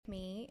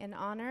in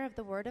honor of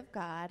the Word of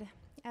God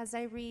as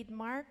I read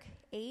Mark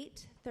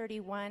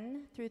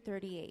 8:31 through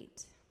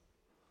 38.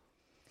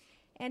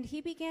 And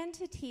he began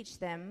to teach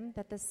them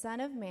that the Son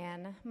of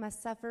Man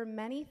must suffer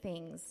many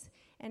things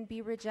and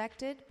be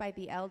rejected by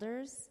the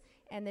elders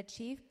and the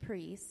chief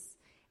priests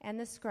and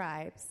the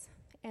scribes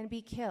and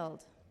be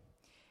killed,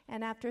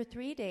 and after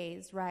 3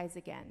 days rise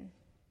again.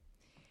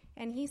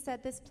 And he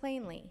said this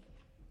plainly.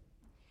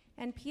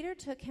 And Peter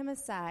took him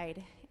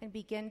aside and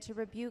began to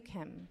rebuke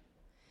him.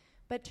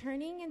 But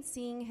turning and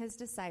seeing his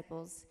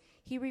disciples,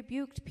 he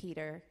rebuked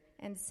Peter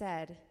and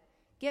said,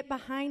 "Get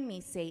behind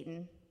me,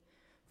 Satan,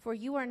 for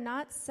you are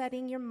not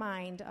setting your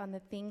mind on the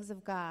things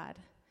of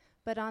God,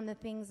 but on the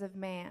things of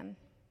man."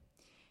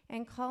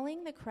 And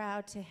calling the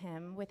crowd to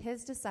him with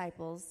his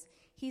disciples,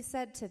 he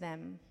said to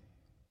them,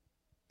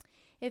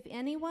 "If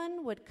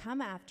anyone would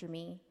come after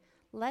me,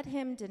 let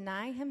him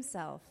deny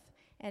himself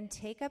and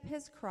take up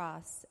his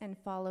cross and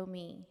follow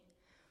me.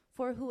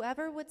 For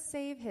whoever would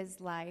save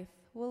his life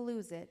will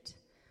lose it,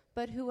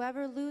 but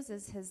whoever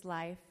loses his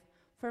life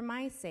for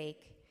my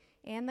sake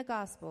and the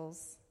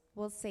gospel's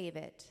will save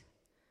it.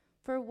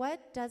 For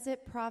what does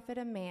it profit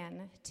a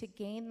man to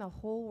gain the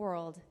whole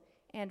world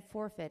and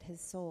forfeit his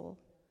soul?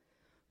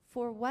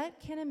 For what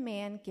can a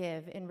man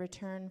give in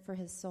return for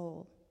his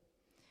soul?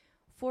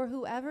 For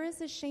whoever is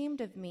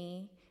ashamed of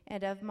me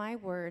and of my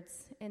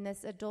words in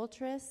this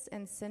adulterous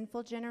and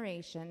sinful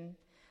generation,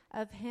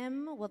 of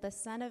him will the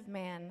Son of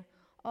Man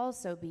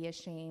also be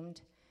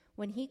ashamed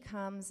when he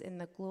comes in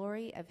the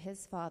glory of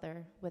his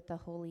Father with the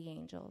holy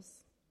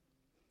angels."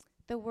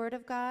 The word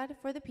of God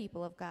for the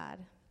people of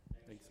God.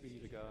 Thanks be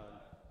to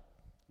God.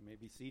 You may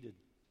be seated.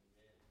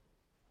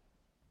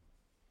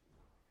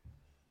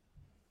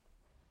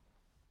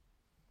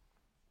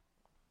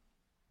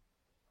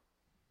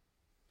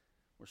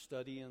 We're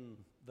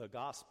studying the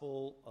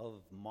Gospel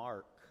of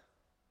Mark,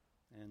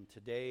 and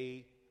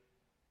today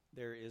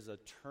there is a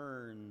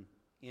turn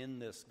in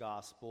this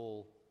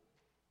Gospel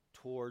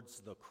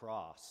towards the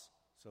cross.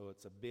 So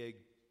it's a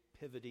big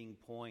pivoting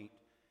point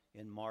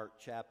in Mark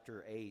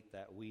chapter 8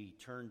 that we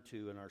turn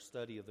to in our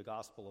study of the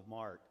Gospel of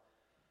Mark.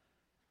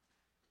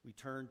 We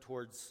turn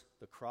towards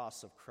the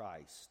cross of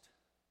Christ.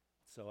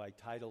 So I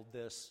titled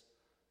this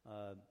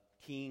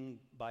King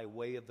by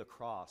Way of the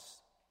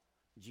Cross.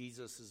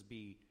 Jesus is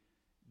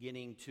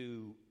beginning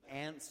to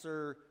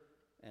answer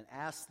and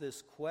ask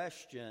this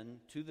question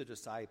to the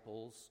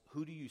disciples,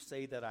 "Who do you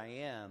say that I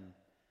am?"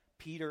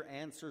 Peter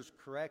answers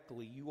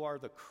correctly, "You are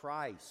the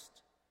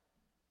Christ."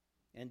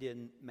 And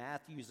in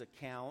Matthew's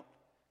account,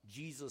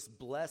 Jesus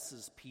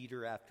blesses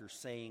Peter after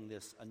saying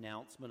this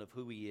announcement of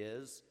who he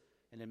is.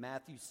 And in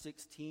Matthew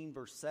 16,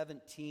 verse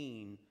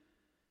 17,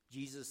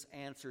 Jesus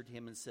answered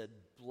him and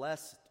said,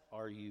 "Blessed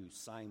are you,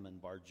 Simon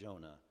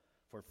Bar-Jonah,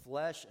 for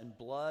flesh and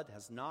blood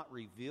has not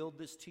revealed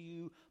this to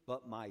you,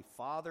 but my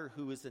Father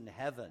who is in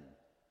heaven."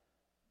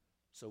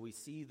 So we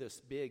see this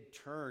big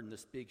turn,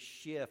 this big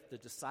shift, the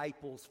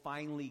disciples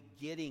finally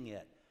getting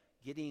it,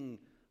 getting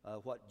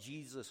what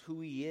Jesus,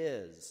 who he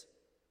is.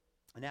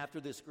 And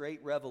after this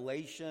great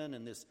revelation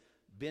and this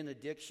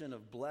benediction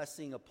of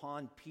blessing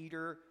upon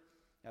Peter,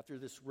 after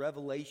this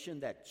revelation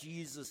that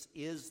Jesus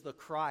is the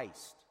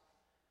Christ,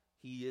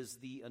 he is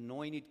the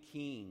anointed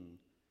king,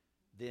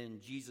 then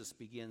Jesus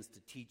begins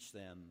to teach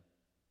them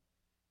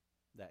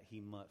that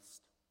he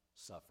must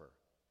suffer.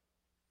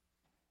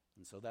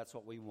 And so that's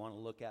what we want to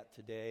look at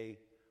today.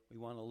 We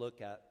want to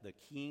look at the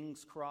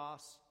king's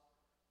cross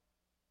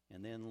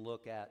and then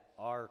look at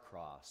our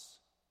cross.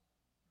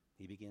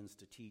 He begins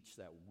to teach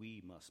that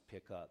we must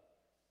pick up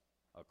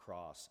a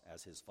cross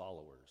as his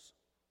followers.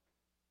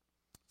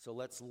 So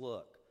let's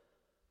look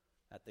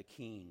at the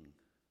king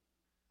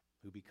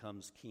who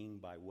becomes king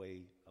by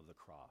way of the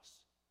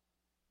cross.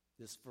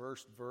 This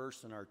first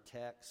verse in our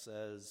text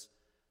says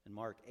in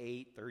Mark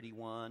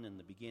 8:31 and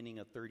the beginning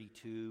of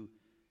 32,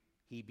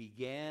 he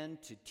began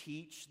to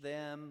teach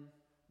them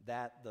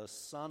that the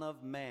Son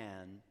of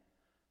Man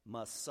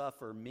must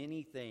suffer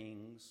many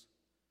things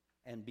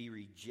and be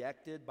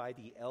rejected by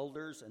the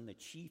elders and the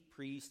chief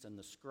priests and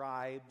the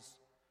scribes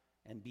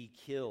and be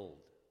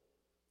killed,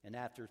 and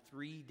after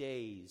 3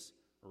 days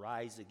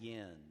rise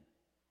again.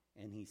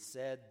 And he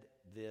said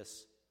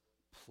this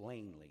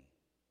plainly.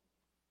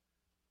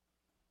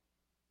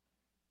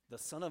 The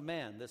Son of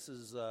Man, this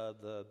is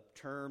the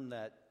term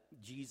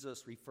that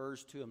Jesus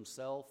refers to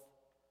himself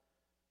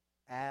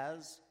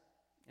as.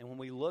 And when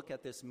we look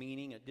at this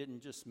meaning, it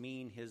didn't just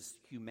mean his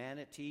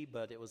humanity,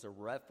 but it was a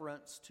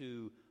reference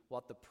to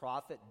what the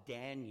prophet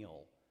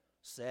Daniel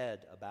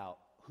said about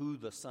who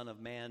the Son of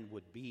Man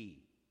would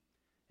be.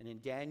 And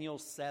in Daniel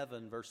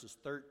 7, verses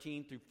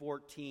 13 through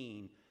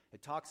 14,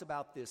 it talks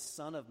about this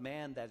Son of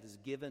Man that is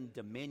given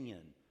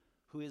dominion.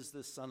 Who is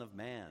this Son of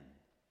Man?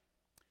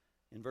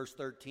 In verse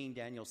 13,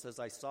 Daniel says,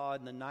 "I saw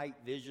in the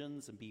night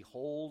visions, and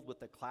behold, with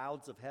the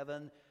clouds of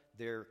heaven,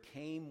 there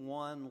came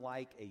one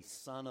like a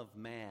Son of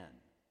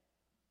Man."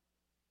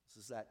 This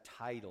is that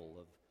title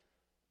of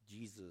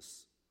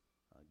Jesus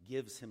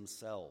gives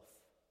himself.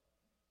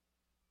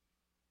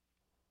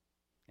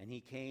 "And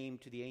he came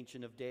to the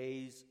Ancient of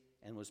Days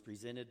and was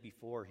presented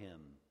before him.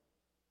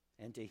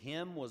 And to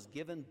him was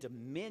given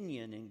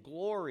dominion and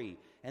glory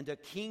and a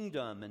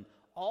kingdom, and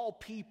all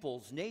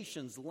peoples,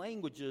 nations,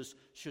 languages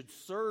should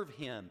serve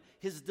him.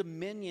 His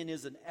dominion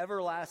is an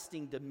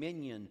everlasting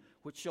dominion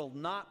which shall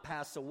not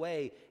pass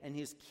away, and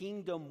his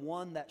kingdom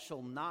one that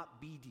shall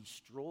not be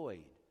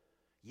destroyed.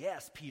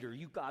 Yes, Peter,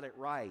 you got it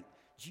right.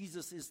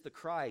 Jesus is the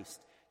Christ.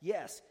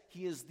 Yes,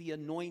 he is the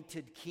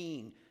anointed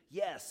king.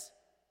 Yes,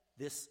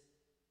 this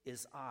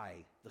is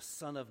I, the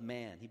Son of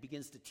Man. He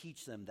begins to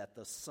teach them that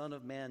the Son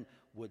of Man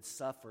would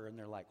suffer, and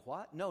they're like,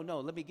 what? No,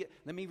 let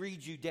me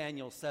read you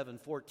Daniel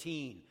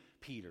 7:14,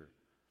 Peter.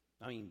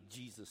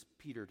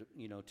 Peter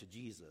to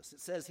Jesus.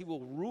 It says he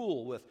will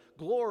rule with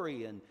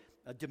glory and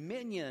a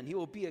dominion. He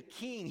will be a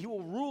king. He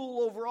will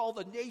rule over all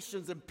the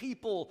nations and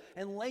people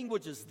and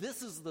languages.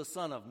 This is the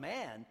Son of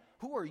Man.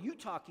 Who are you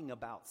talking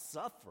about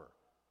suffer?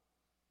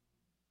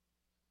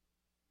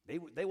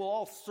 They will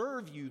all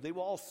serve you. They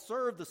will all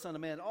serve the Son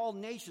of Man, all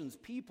nations,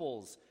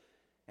 peoples,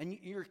 and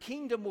your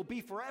kingdom will be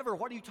forever.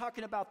 What are you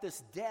talking about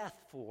this death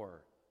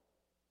for?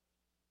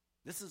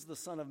 This is the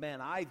Son of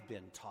Man. I've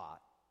been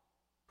taught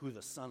who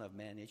the Son of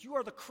Man is. You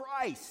are the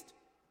Christ,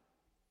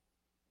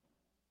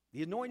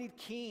 the anointed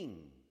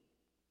king.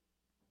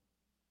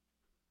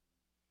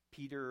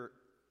 Peter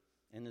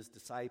and his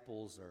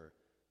disciples are,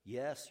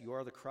 yes, you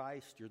are the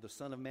Christ, you're the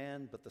Son of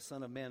Man, but the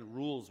Son of Man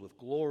rules with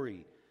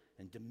glory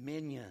and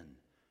dominion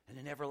and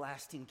an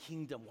everlasting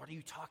kingdom. What are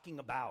you talking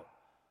about?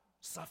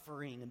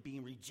 Suffering and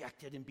being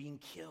rejected and being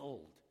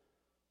killed.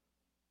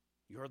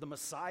 You're the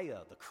Messiah,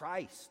 the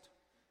Christ.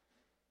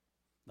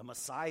 The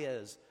Messiah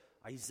is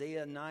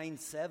Isaiah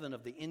 9:7,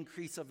 of the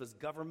increase of his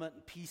government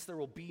and peace there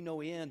will be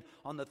no end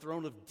on the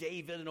throne of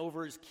David and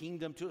over his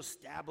kingdom, to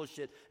establish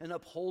it and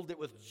uphold it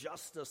with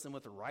justice and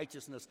with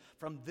righteousness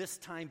from this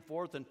time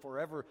forth and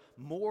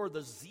forevermore.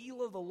 The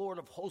zeal of the Lord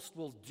of hosts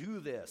will do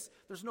this.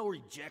 There's no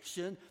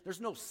rejection. There's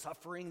no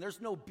suffering.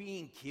 There's no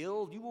being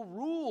killed. You will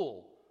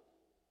rule.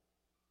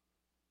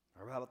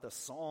 Or how about the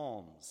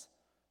Psalms?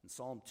 In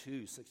Psalm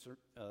 2, 6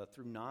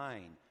 through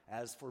 9,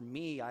 as for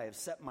me, I have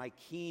set my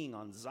king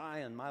on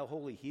Zion, my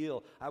holy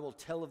hill. I will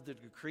tell of the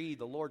decree.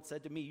 The Lord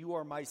said to me, you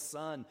are my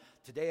son.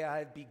 Today I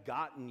have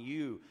begotten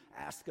you.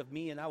 Ask of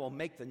me, and I will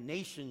make the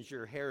nations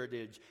your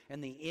heritage,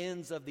 and the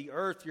ends of the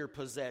earth your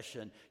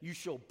possession. You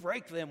shall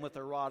break them with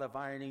a rod of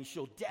iron, and you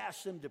shall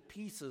dash them to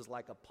pieces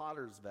like a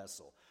potter's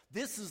vessel.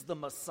 This is the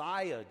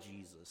Messiah,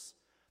 Jesus,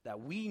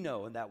 that we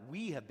know and that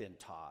we have been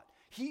taught.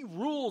 He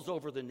rules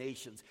over the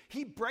nations.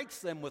 He breaks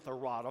them with a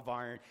rod of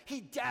iron.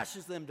 He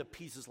dashes them to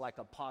pieces like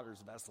a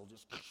potter's vessel,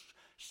 just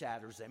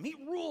shatters them. He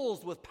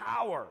rules with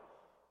power.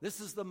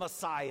 This is the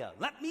Messiah.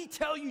 Let me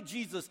tell you,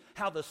 Jesus,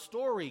 how the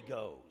story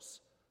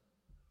goes.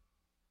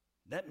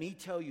 Let me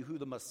tell you who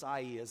the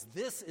Messiah is.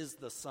 This is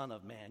the Son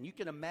of Man. You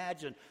can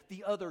imagine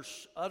the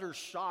utter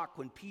shock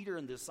when Peter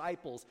and the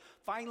disciples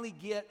finally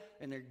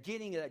they're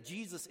getting that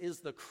Jesus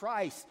is the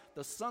Christ,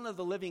 the Son of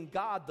the living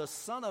God, the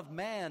Son of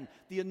Man,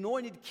 the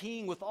anointed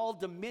King with all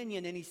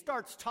dominion. And he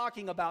starts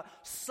talking about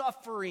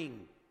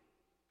suffering,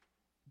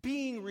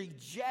 being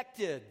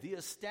rejected, the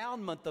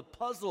astoundment, the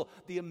puzzle,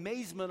 the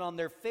amazement on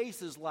their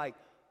faces like,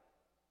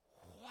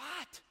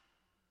 what?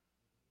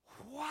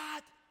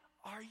 What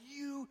are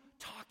you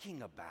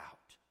talking about?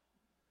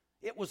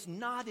 It was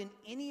not in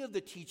any of the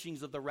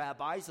teachings of the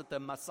rabbis that the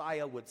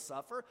Messiah would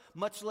suffer,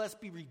 much less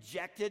be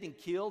rejected and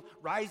killed,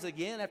 rise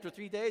again after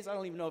 3 days. I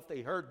don't even know if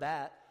they heard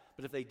that,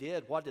 but if they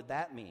did, what did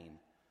that mean?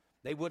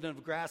 They wouldn't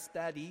have grasped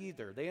that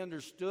either. They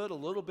understood a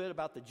little bit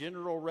about the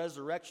general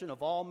resurrection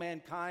of all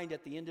mankind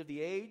at the end of the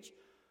age.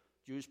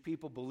 Jewish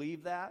people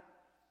believe that.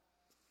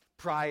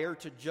 Prior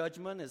to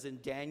judgment, as in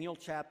Daniel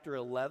chapter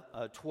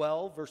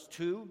 12, verse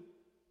 2,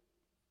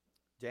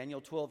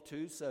 Daniel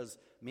 12:2 says,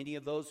 many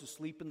of those who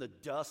sleep in the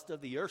dust of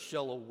the earth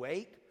shall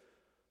awake.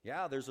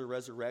 Yeah, there's a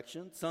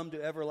resurrection. Some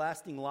to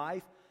everlasting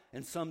life,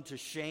 and some to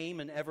shame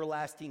and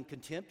everlasting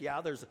contempt.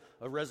 Yeah, there's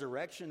a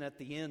resurrection at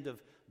the end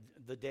of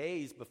the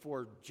days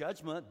before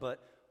judgment. But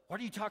what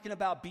are you talking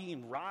about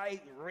being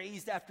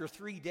raised after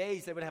 3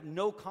 days? They would have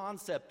no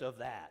concept of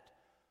that.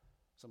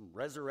 Some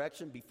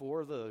resurrection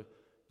before the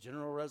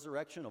general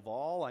resurrection of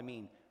all? I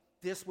mean,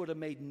 this would have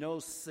made no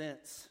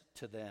sense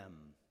to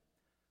them.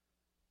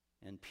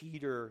 And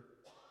Peter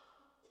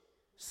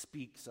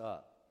speaks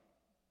up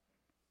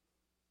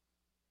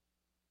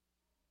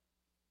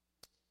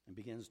and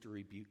begins to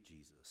rebuke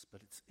Jesus.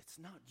 But it's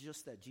not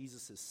just that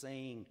Jesus is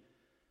saying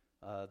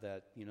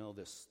that,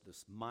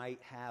 this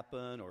might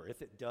happen, or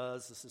if it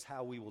does, this is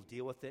how we will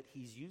deal with it.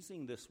 He's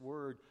using this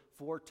word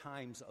 4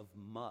 times of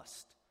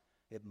must.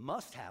 It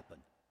must happen.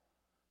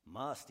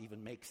 Must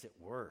even makes it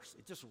worse.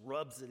 It just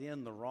rubs it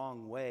in the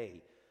wrong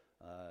way.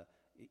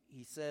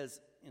 He says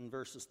in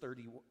verses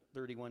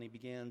 31, he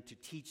began to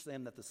teach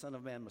them that the Son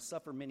of Man must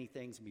suffer many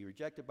things and be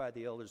rejected by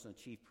the elders and the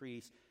chief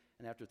priests,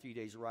 and after 3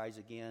 days rise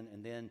again,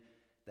 and then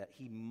that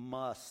he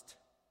must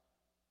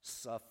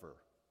suffer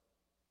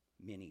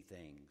many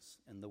things.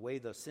 And the way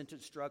the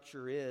sentence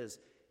structure is,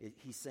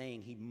 he's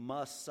saying he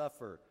must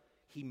suffer.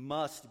 He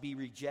must be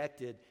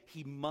rejected.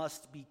 He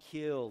must be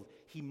killed.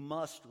 He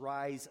must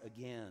rise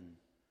again.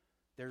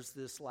 There's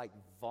this like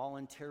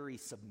voluntary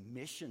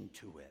submission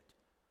to it.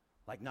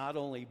 Like not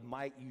only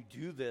might you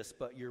do this,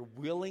 but you're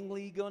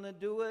willingly going to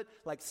do it.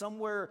 Like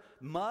somewhere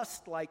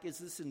must, like is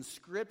this in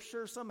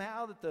Scripture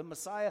somehow that the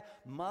Messiah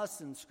must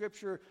in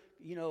Scripture,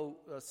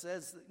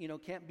 says,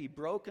 can't be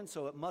broken,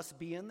 so it must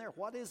be in there?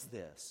 What is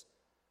this?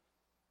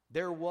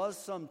 There was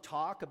some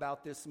talk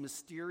about this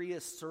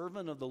mysterious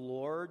servant of the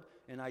Lord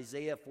in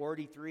Isaiah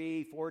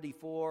 43,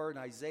 44,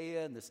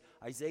 and this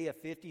Isaiah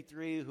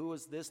 53. Who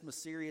was this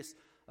mysterious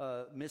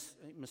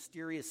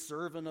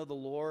servant of the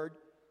Lord?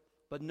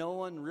 But no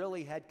one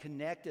really had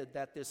connected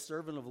that this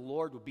servant of the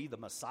Lord would be the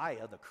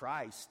Messiah, the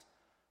Christ,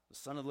 the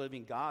Son of the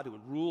living God, who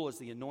would rule as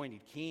the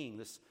anointed king.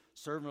 This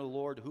servant of the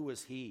Lord, who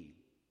is he?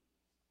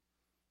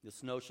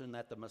 This notion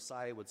that the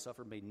Messiah would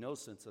suffer made no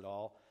sense at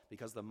all,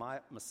 because the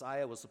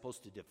Messiah was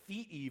supposed to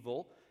defeat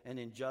evil and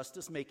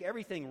injustice, make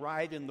everything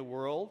right in the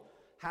world.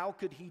 How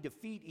could he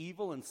defeat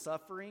evil and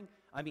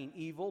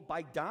evil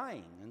by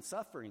dying and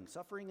suffering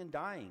and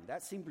dying?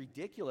 That seemed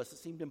ridiculous. It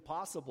seemed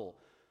impossible.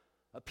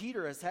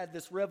 Peter has had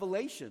this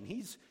revelation.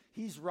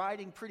 He's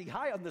riding pretty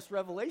high on this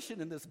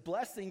revelation and this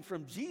blessing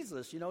from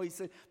Jesus. He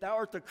said, "Thou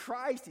art the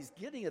Christ." He's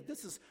getting it.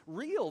 This is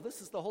real.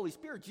 This is the Holy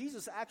Spirit.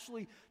 Jesus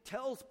actually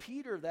tells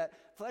Peter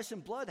that flesh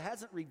and blood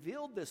hasn't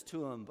revealed this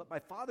to him, but my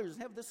Father is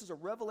in heaven. This is a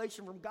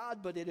revelation from God,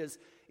 but it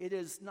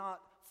is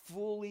not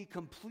fully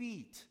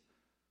complete.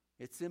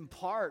 It's in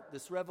part.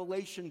 This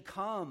revelation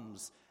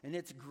comes, and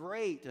it's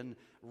great. And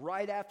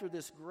right after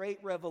this great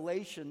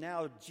revelation,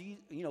 now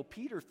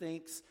Peter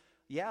thinks,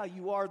 yeah,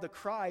 you are the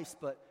Christ,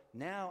 but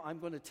now I'm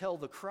going to tell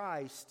the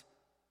Christ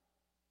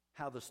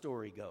how the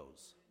story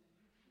goes.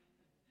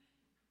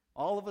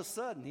 All of a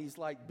sudden, he's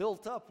like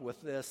built up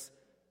with this,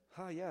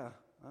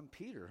 I'm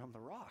Peter, I'm the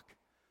rock.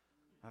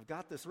 I've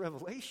got this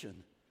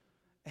revelation.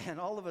 And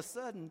all of a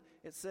sudden,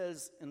 it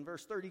says in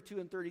verse 32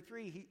 and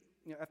 33,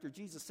 after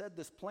Jesus said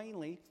this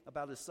plainly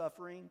about his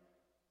suffering,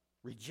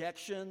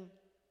 rejection,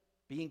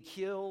 being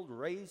killed,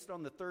 raised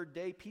on the third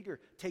day, Peter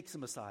takes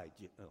him aside.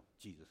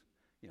 Jesus.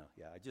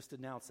 I just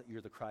announced that you're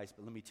the Christ,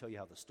 but let me tell you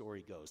how the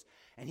story goes.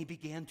 And he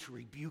began to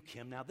rebuke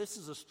him. Now, this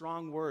is a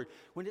strong word.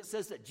 When it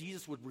says that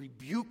Jesus would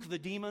rebuke the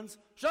demons,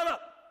 shut up!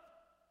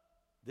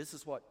 This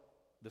is what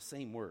the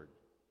same word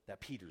that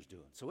Peter's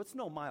doing. So it's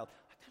no mild,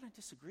 I kind of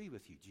disagree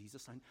with you,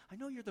 Jesus. I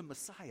know you're the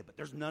Messiah, but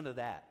there's none of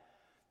that.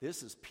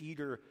 This is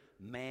Peter,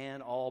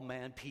 all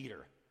man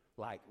Peter,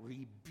 like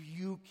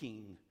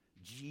rebuking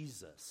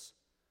Jesus,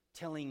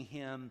 telling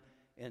him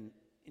in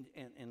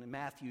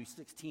Matthew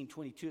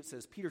 16:22, it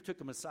says, Peter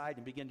took him aside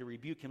and began to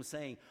rebuke him,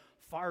 saying,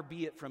 "Far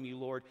be it from you,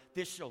 Lord,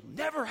 this shall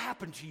never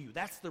happen to you."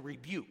 That's the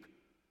rebuke.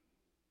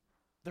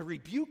 The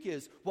rebuke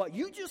is, what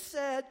you just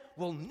said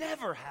will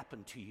never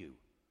happen to you.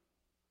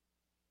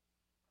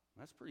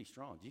 That's pretty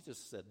strong. Jesus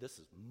said this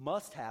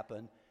must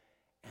happen,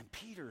 and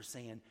Peter is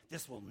saying,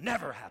 this will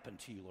never happen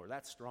to you, Lord.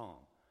 That's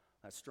strong.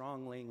 That's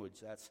strong language.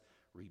 That's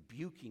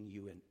rebuking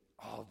you, and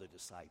all the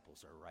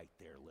disciples are right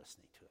there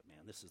listening to it,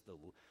 man. This is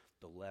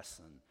the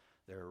lesson.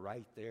 They're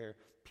right there.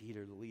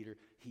 Peter, the leader,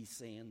 he's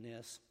saying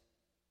this,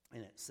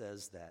 and it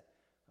says that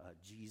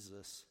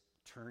Jesus,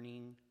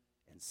 turning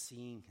and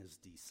seeing his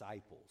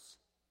disciples,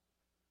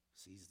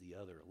 sees the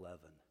other 11.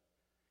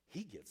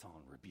 He gets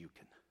on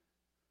rebuking.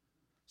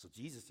 So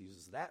Jesus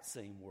uses that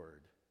same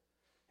word,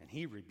 and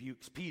he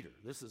rebukes Peter.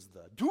 This is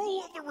the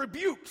duel of the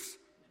rebukes.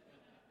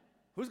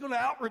 Who's going to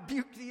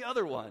out-rebuke the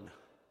other one?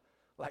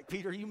 Like,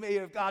 Peter, you may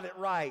have got it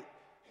right.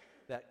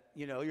 That,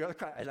 you're the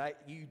Christ. And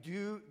you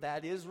do,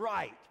 that is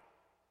right.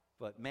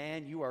 But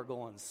man, you are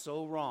going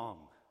so wrong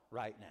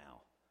right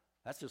now.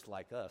 That's just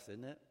like us,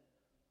 isn't it?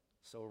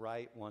 So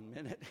right 1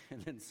 minute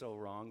and then so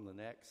wrong the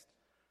next.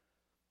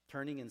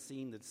 Turning and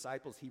seeing the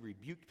disciples, he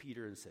rebuked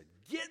Peter and said,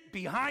 "Get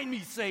behind me,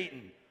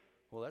 Satan."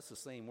 Well, that's the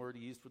same word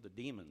he used for the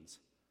demons.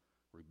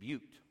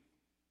 Rebuked.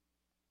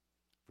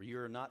 For you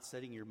are not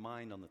setting your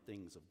mind on the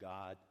things of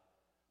God,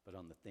 but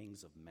on the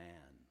things of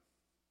man.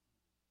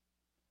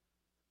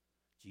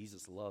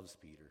 Jesus loves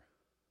Peter,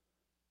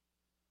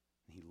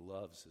 and he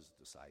loves his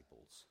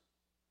disciples,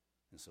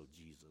 and so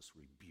Jesus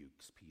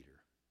rebukes Peter.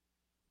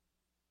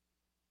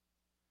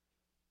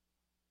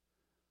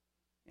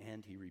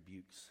 And he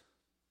rebukes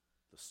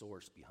the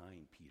source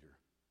behind Peter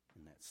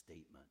in that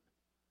statement,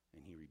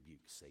 and he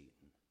rebukes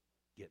Satan.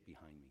 Get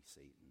behind me,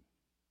 Satan.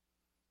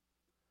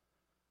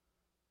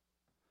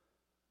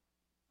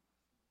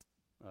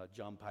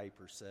 John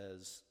Piper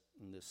says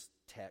in this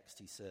text,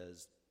 he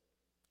says,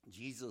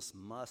 Jesus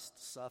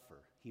must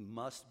suffer. He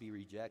must be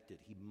rejected.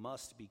 He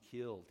must be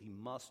killed. He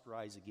must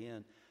rise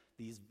again.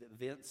 These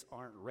events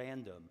aren't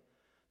random.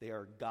 They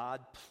are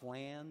God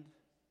planned,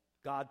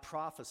 God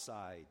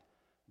prophesied,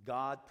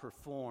 God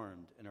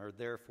performed, and are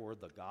therefore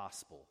the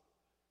gospel.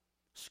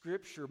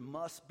 Scripture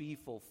must be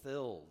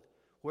fulfilled.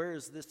 Where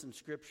is this in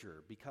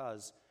Scripture?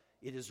 Because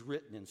it is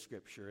written in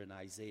Scripture in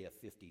Isaiah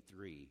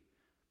 53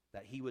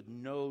 that he would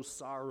know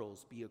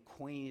sorrows, be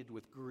acquainted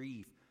with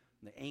grief,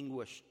 and the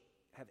anguish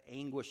have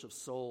anguish of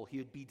soul. He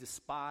would be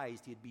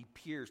despised. He'd be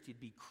pierced. He'd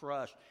be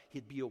crushed.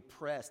 He'd be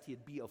oppressed.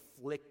 He'd be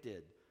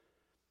afflicted.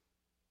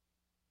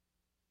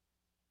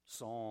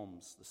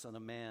 Psalms, the Son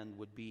of Man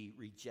would be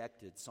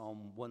rejected.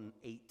 Psalm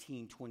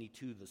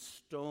 118:22, the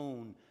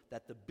stone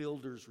that the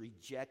builders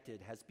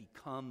rejected has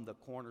become the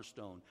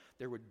cornerstone.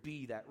 There would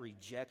be that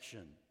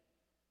rejection.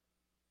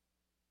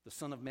 The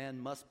Son of Man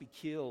must be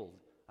killed.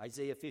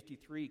 Isaiah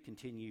 53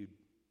 continued.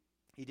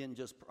 He didn't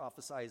just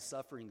prophesy his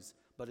sufferings,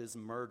 but his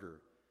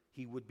murder.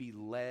 He would be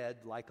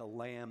led like a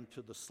lamb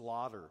to the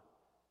slaughter,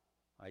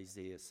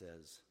 Isaiah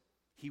says.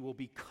 He will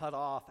be cut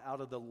off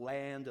out of the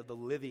land of the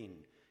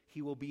living.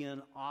 He will be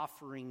an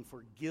offering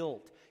for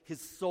guilt.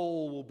 His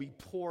soul will be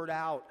poured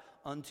out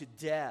unto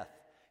death.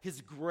 His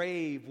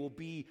grave will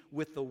be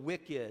with the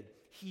wicked.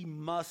 He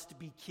must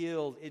be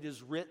killed. It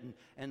is written,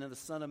 and the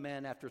Son of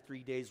Man after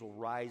 3 days will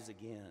rise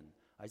again.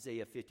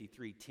 Isaiah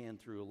 53:10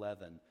 through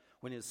 11.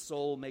 When his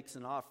soul makes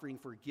an offering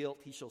for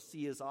guilt, he shall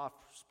see his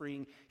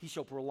offspring. He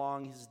shall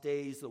prolong his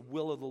days. The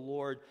will of the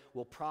Lord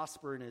will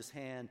prosper in his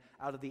hand.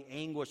 Out of the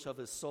anguish of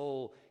his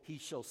soul, he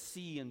shall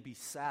see and be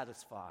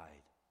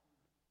satisfied.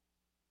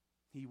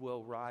 He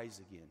will rise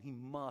again. He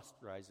must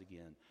rise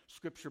again.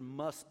 Scripture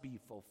must be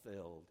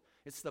fulfilled.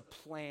 It's the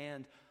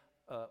planned,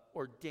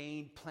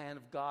 ordained plan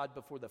of God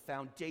before the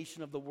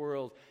foundation of the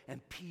world.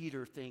 And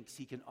Peter thinks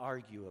he can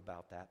argue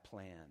about that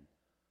plan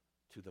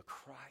to the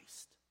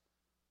Christ,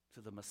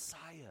 to the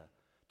Messiah,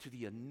 to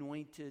the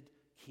anointed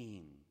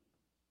King.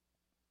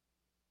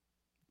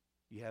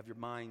 You have your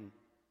mind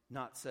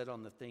not set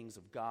on the things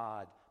of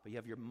God, but you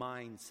have your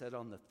mind set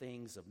on the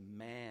things of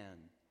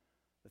man,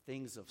 the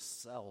things of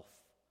self.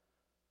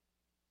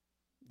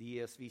 The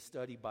ESV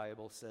Study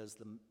Bible says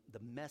the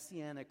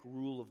messianic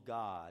rule of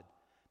God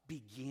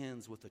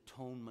begins with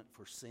atonement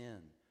for sin.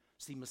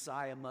 See,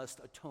 Messiah must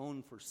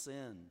atone for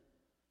sin.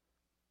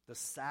 The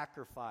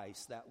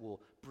sacrifice that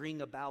will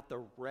bring about the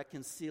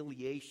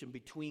reconciliation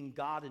between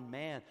God and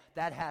man,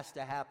 that has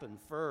to happen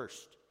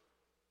first.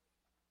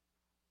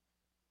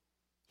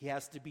 He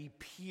has to be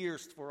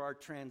pierced for our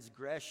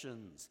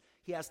transgressions.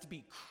 He has to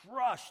be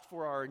crushed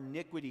for our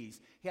iniquities.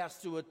 He has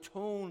to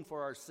atone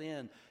for our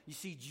sin. You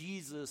see,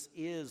 Jesus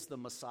is the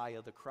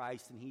Messiah, the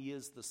Christ, and he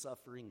is the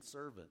suffering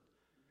servant.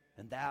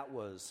 And that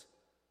was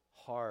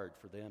hard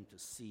for them to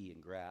see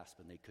and grasp,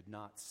 and they could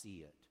not see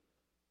it.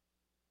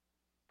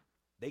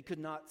 They could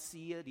not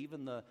see it,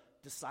 even the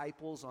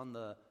disciples on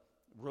the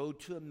road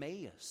to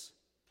Emmaus.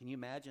 Can you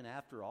imagine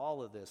after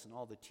all of this and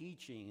all the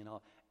teaching and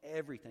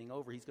everything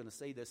over, he's going to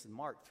say this in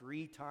Mark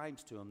 3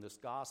 times to him, this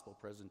gospel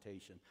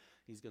presentation.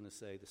 He's going to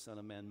say the Son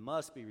of Man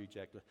must be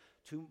rejected.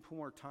 2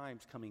 more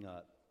times coming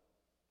up.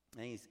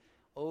 And he's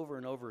over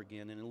and over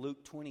again. And in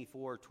Luke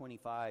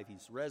 24:25,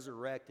 he's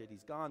resurrected.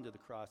 He's gone to the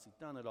cross. He's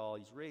done it all.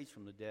 He's raised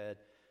from the dead.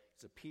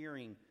 He's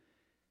appearing.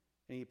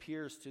 And he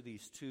appears to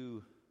these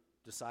 2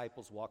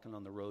 disciples walking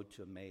on the road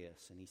to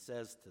Emmaus. And he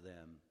says to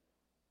them,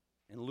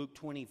 in Luke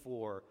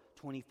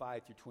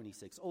 24:25 through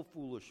 26, O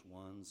foolish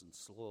ones and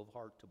slow of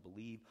heart to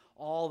believe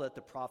all that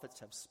the prophets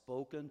have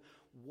spoken,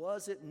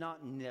 was it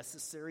not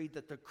necessary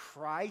that the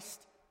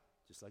Christ,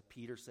 just like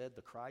Peter said,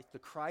 the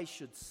Christ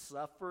should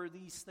suffer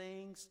these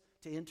things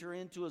to enter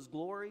into his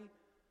glory?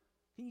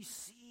 Can you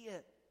see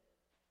it?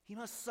 He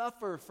must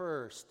suffer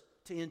first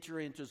to enter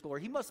into his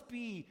glory. He must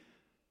be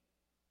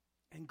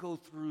and go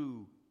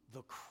through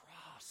the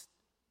cross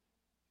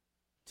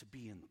to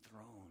be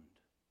enthroned.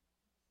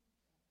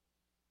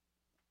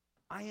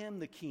 I am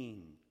the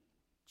king,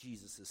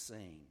 Jesus is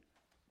saying,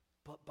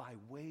 but by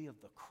way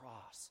of the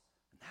cross.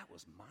 And that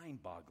was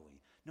mind-boggling.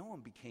 No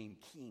one became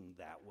king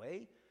that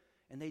way,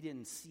 and they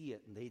didn't see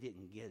it, and they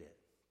didn't get it.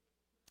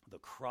 The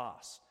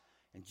cross.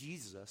 And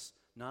Jesus,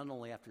 not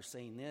only after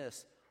saying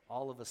this,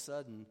 all of a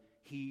sudden,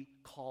 he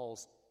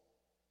calls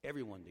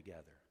everyone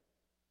together.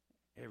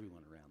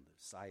 Everyone around, the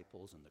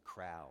disciples and the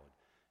crowd.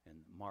 And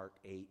Mark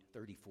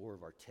 8:34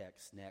 of our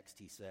text next,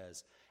 he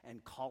says,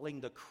 and calling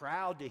the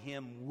crowd to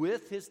him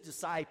with his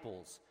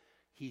disciples,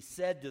 he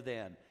said to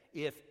them,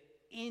 if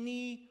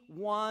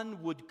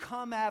anyone would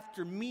come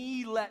after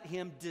me, let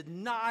him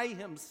deny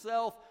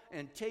himself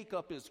and take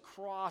up his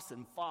cross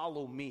and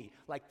follow me.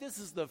 Like, this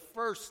is the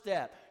first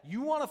step.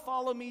 You want to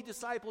follow me,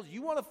 disciples?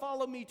 You want to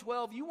follow me,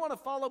 12? You want to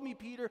follow me,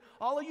 Peter?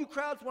 All of you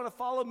crowds want to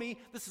follow me?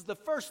 This is the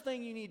first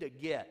thing you need to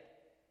get.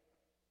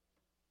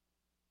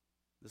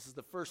 This is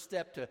the first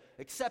step to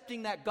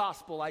accepting that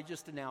gospel I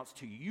just announced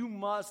to you. You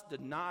must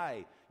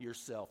deny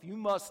yourself. You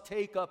must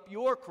take up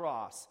your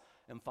cross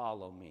and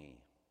follow me.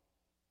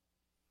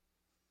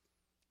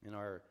 In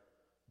our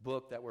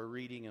book that we're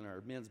reading in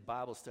our men's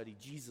Bible study,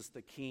 Jesus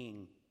the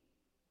King,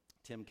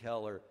 Tim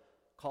Keller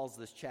calls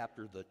this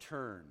chapter the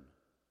turn,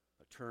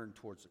 a turn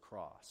towards the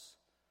cross.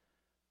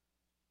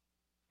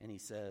 And he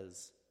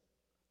says,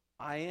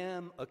 I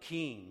am a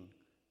king,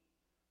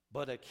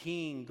 but a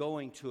king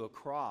going to a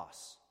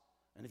cross.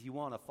 And if you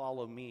want to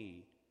follow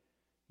me,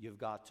 you've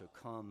got to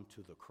come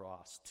to the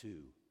cross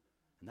too.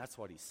 And that's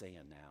what he's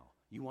saying now.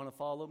 You want to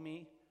follow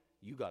me?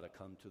 You got to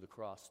come to the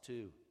cross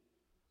too.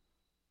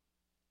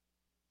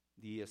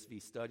 The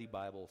ESV Study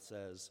Bible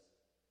says,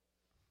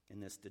 in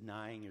this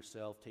denying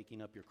yourself,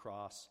 taking up your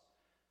cross,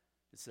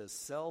 it says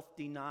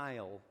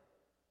self-denial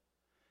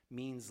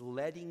means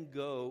letting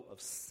go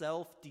of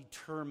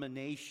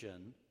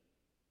self-determination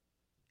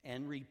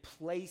and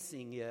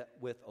replacing it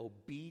with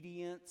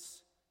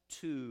obedience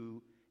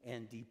to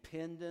and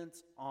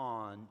dependence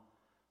on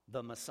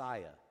the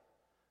Messiah.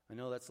 I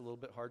know that's a little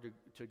bit hard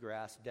to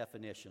grasp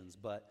definitions,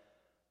 but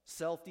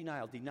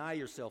self-denial, deny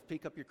yourself,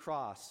 pick up your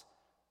cross,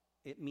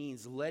 it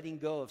means letting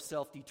go of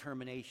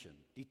self-determination,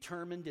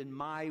 determined in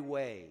my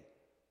way.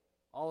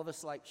 All of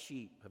us like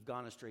sheep have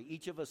gone astray.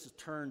 Each of us has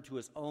turned to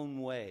his own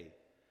way.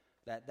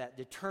 That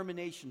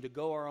determination to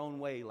go our own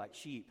way like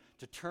sheep,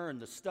 to turn,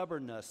 the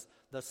stubbornness,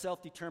 the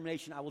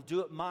self-determination, I will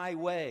do it my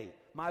way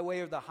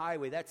or the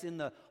highway. That's in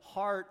the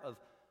heart of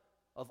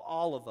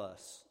all of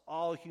us,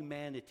 all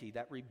humanity,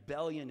 that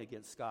rebellion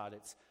against God.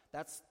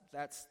 That's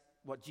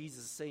what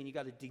Jesus is saying. You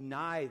got to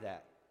deny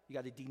that. You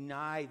got to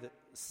deny the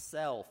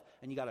self,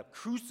 and you got to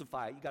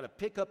crucify it. You got to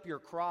pick up your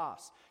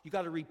cross. You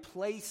got to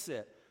replace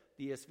it.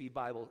 The ESV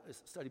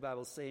Study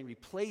Bible is saying,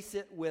 replace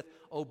it with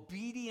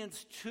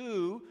obedience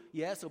to,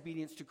 yes,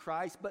 obedience to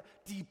Christ, but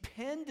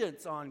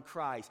dependence on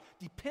Christ,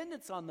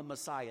 dependence on the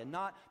Messiah,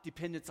 not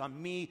dependence on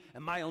me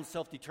and my own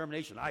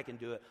self-determination. I can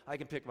do it. I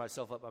can pick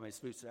myself up by my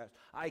bootstraps.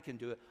 I can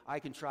do it. I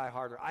can try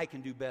harder. I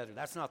can do better.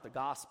 That's not the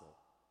gospel.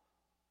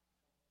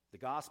 The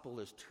gospel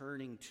is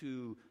turning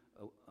to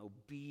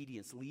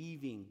obedience,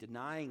 leaving,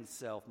 denying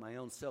self, my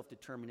own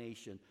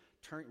self-determination,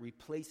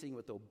 replacing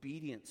with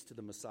obedience to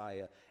the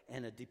Messiah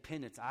and a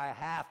dependence. I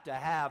have to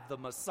have the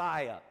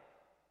Messiah,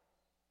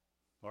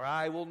 or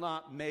I will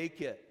not make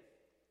it.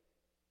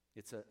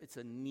 It's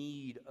a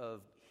need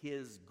of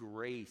his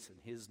grace and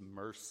his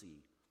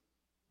mercy.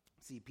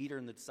 See, Peter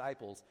and the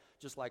disciples,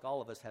 just like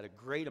all of us, had a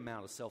great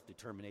amount of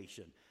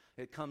self-determination.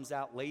 It comes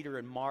out later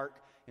in Mark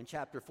in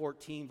chapter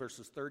 14,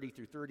 verses 30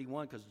 through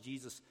 31, because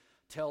Jesus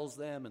tells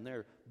them, and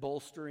they're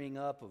bolstering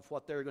up of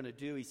what they're going to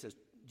do.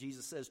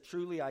 Jesus says,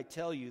 truly I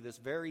tell you, this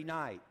very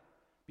night,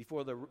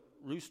 before the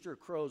rooster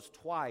crows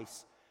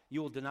twice,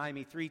 you will deny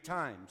me 3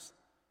 times.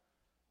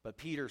 But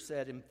Peter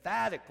said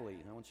emphatically,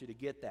 and I want you to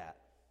get that.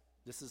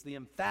 This is the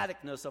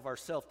emphaticness of our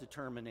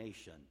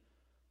self-determination.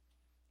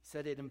 He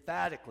said it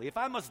emphatically. If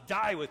I must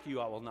die with you,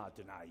 I will not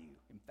deny you.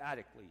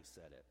 Emphatically he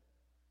said it.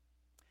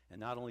 And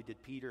not only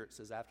did Peter, it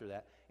says after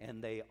that,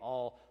 and they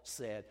all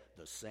said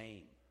the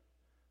same.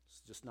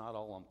 It's just not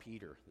all on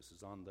Peter. This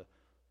is on the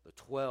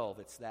 12.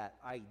 It's that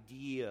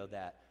idea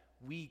that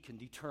we can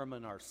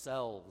determine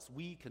ourselves.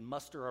 We can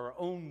muster our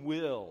own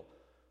will.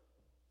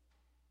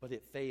 But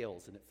it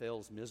fails, and it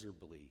fails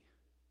miserably.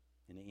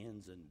 And it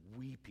ends in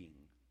weeping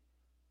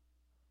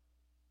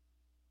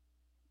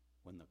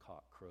when the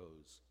cock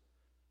crows.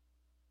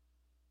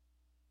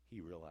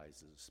 Peter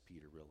realizes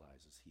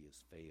he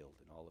has failed,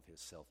 and all of his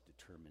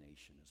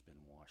self-determination has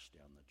been washed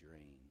down the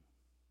drain.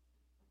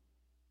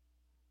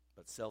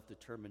 But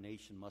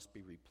self-determination must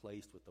be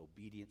replaced with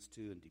obedience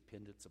to and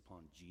dependence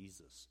upon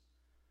Jesus.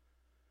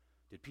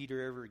 Did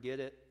Peter ever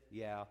get it?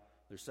 Yeah.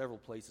 There's several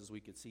places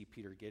we could see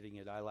Peter getting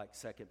it. I like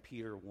 2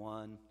 Peter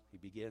 1. He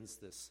begins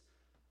this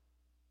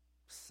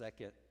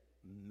second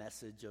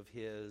message of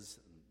his.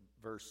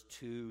 Verse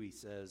 2, he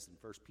says in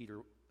 2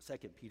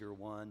 Peter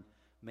 1,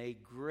 may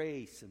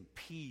grace and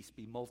peace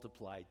be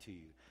multiplied to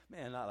you.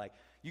 Man, not like,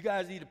 you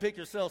guys need to pick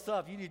yourselves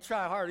up. You need to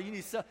try harder. You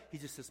need to. He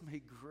just says,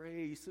 may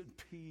grace and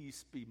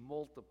peace be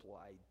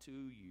multiplied to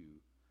you.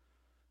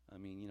 I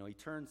mean, he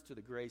turns to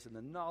the grace and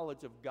the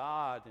knowledge of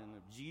God and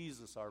of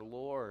Jesus our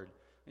Lord.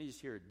 And you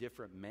just hear a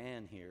different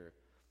man here.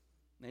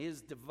 Now,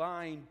 his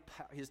divine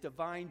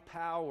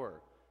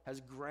power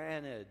has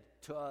granted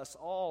to us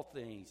all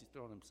things. He's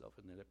thrown himself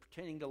in there,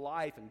 pertaining to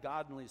life and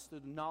godliness through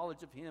the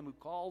knowledge of him who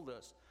called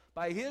us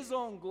by his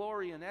own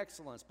glory and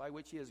excellence, by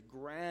which he has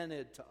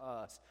granted to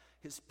us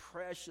his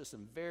precious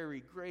and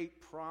very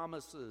great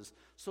promises,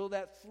 so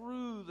that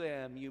through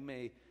them you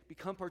may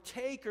become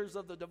partakers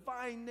of the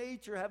divine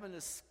nature, having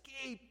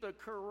escaped the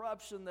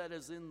corruption that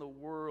is in the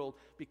world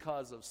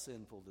because of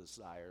sinful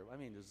desire. I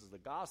mean, does the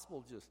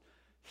gospel just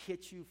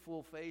hit you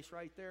full face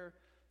right there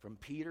from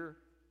Peter?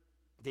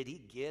 Did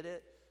he get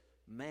it?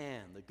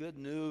 Man, the good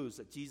news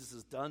that Jesus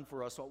has done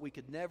for us, what we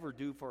could never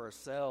do for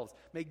ourselves.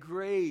 May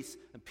grace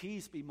and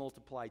peace be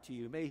multiplied to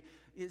you. May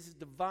his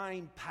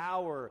divine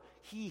power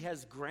he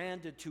has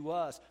granted to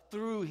us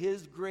through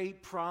his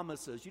great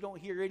promises. You don't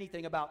hear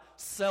anything about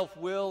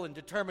self-will and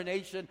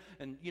determination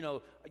and,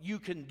 you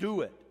can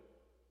do it.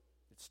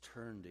 It's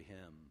turned to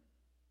him.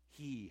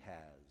 He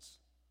has.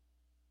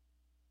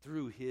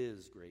 Through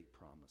his great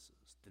promises.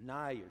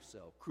 Deny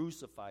yourself.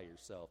 Crucify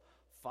yourself.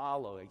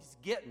 Follow. He's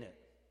getting it.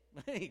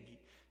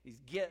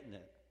 He's getting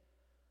it.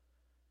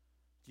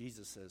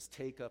 Jesus says,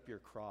 take up your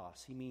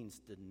cross. He means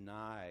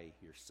deny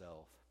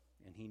yourself,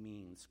 and he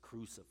means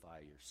crucify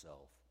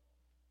yourself.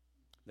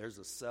 There's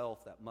a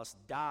self that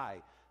must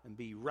die and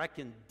be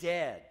reckoned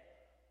dead.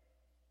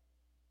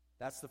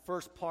 That's the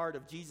first part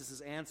of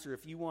Jesus' answer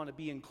if you want to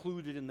be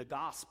included in the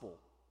gospel.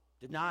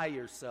 Deny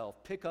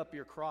yourself. Pick up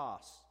your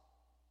cross.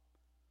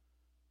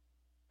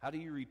 How do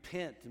you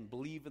repent and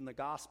believe in the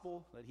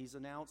gospel that he's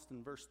announced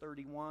in verse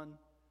 31?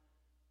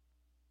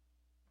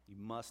 You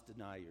must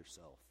deny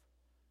yourself.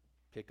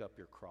 Pick up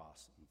your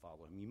cross and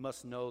follow him. You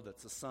must know that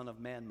the Son of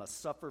Man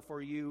must suffer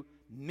for you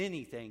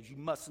many things. You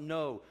must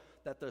know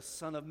that the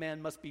Son of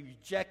Man must be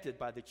rejected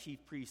by the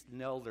chief priests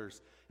and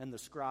elders and the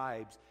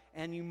scribes.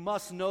 And you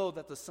must know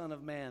that the Son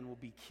of Man will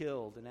be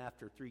killed and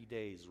after 3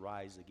 days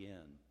rise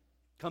again.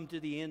 Come to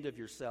the end of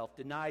yourself,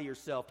 deny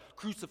yourself,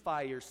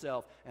 crucify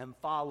yourself, and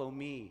follow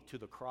me to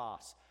the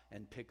cross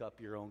and pick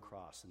up your own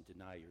cross and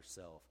deny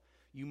yourself.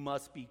 You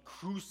must be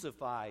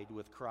crucified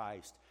with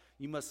Christ.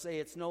 You must say,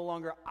 it's no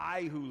longer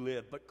I who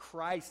live, but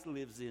Christ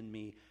lives in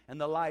me. And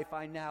the life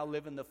I now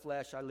live in the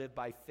flesh, I live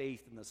by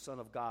faith in the Son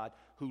of God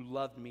who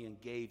loved me and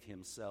gave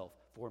himself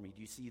for me. Do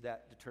you see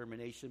that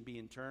determination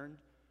being turned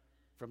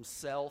from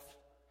self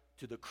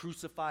to the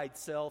crucified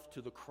self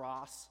to the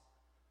cross?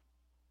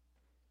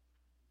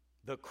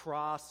 The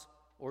cross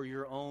or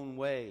your own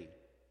way.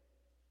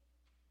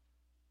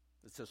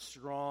 It's a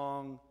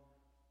strong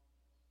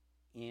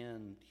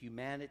in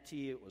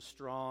humanity. It was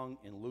strong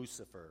in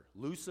Lucifer.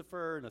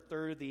 Lucifer and a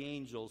third of the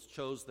angels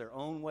chose their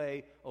own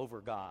way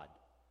over God.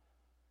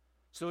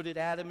 So did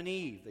Adam and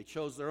Eve. They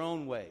chose their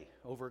own way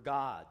over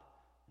God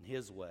and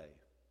his way.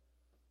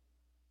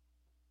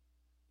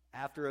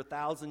 After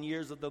 1,000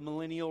 years of the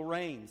millennial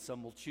reign,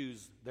 some will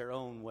choose their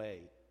own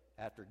way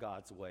after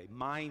God's way.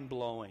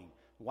 Mind-blowing.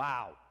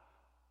 Wow.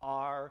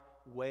 Our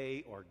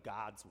way or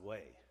God's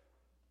way.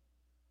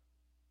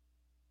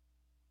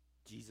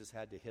 Jesus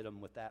had to hit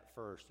them with that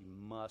first. You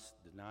must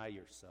deny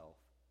yourself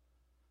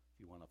if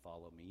you want to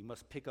follow me. You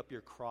must pick up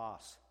your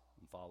cross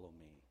and follow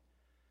me.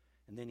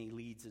 And then he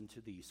leads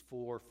into these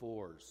 4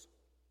 fours.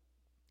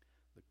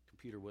 The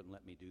computer wouldn't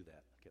let me do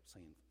that. I kept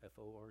saying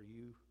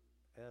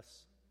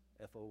F-O-R-U-S,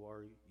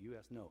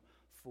 F-O-R-U-S. No,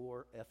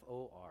 4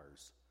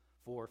 F-O-Rs,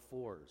 4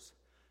 fours.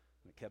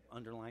 And I kept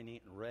underlining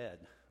it in red.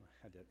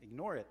 I had to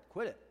ignore it,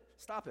 quit it,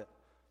 stop it.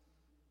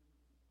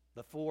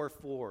 The 4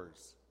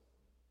 fours.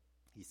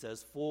 He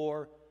says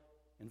 4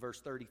 in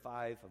verse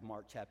 35 of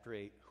Mark chapter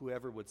 8,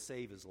 whoever would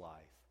save his life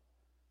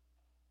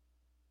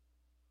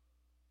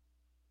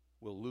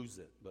will lose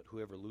it, but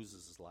whoever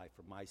loses his life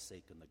for my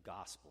sake and the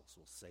gospel's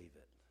will save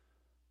it.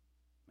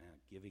 Man,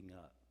 giving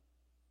up.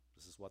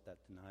 This is what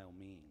that denial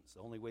means. The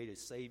only way to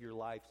save your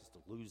life is to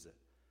lose it.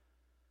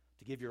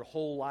 To give your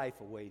whole life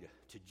away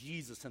to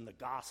Jesus and the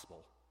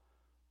gospel.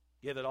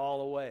 Give it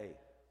all away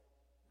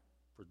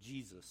for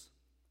Jesus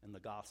and the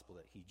gospel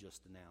that he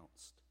just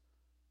announced.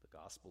 The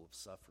gospel of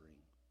suffering,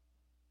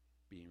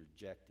 being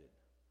rejected,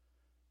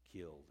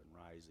 killed, and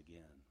rise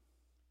again.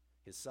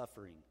 His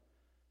suffering,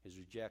 his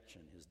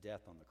rejection, his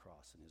death on the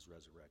cross, and his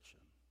resurrection.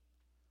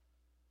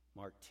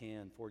 Mark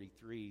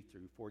 10:43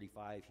 through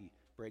 45, he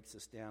breaks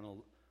this down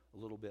a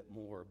little bit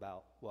more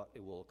about what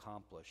it will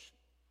accomplish.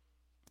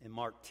 In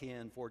Mark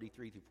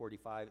 10:43 through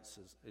 45, it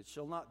says, "It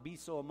shall not be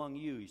so among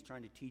you." He's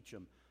trying to teach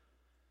them.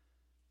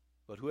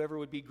 "But whoever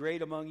would be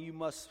great among you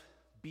must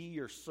be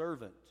your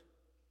servant.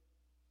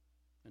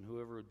 And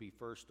whoever would be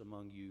first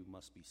among you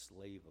must be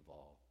slave of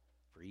all.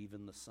 For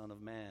even the Son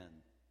of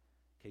Man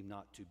came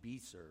not to be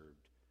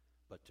served,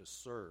 but to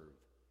serve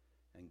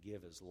and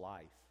give his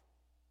life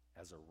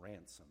as a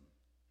ransom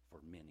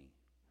for many."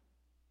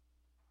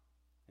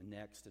 And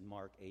next in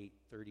Mark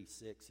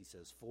 8:36, he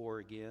says 4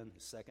 again,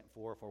 his second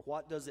 4. "For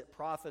what does it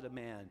profit a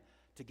man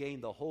to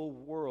gain the whole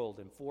world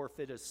and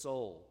forfeit his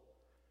soul?"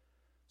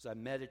 As I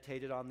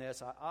meditated on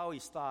this, I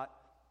always thought,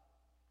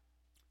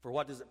 for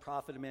what does it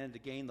profit a man to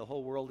gain the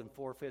whole world and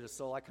forfeit his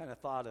soul? I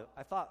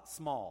thought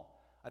small.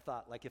 I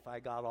thought like if I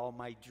got all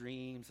my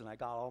dreams and I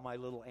got all my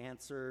little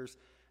answers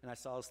and I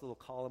saw this little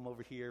column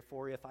over here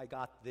for if I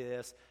got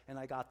this and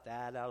I got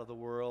that out of the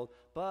world.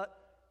 But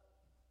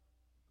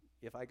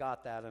if I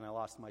got that and I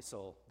lost my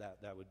soul,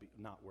 that would be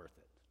not worth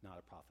it, not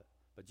a profit.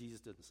 But Jesus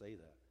didn't say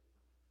that.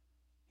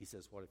 He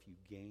says, what if you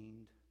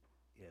gained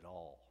it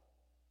all?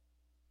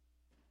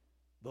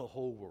 The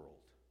whole world.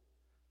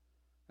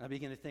 I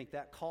began to think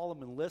that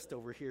column and list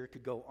over here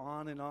could go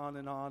on and on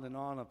and on and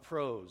on of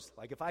pros.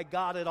 Like if I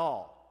got it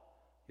all,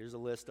 here's a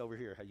list over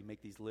here, how you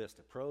make these lists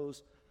of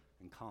pros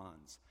and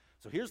cons.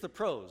 So here's the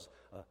pros.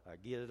 I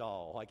get it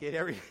all. I get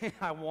everything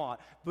I want.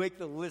 Make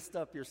the list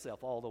up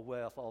yourself. All the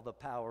wealth, all the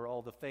power,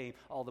 all the fame,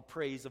 all the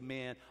praise of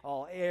man,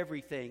 all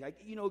everything.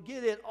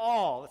 Get it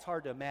all. It's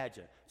hard to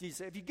imagine. Jesus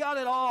said, if you got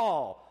it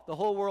all, the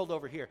whole world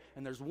over here,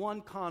 and there's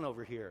one con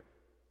over here,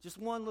 just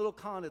one little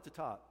con at the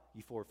top,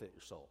 you forfeit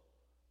your soul.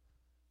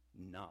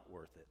 Not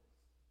worth it.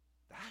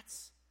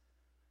 That's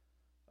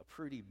a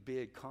pretty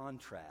big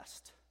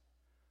contrast.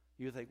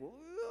 You think, well,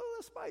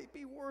 this might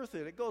be worth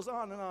it. It goes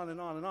on and on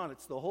and on and on.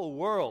 It's the whole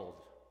world,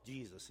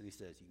 Jesus. And he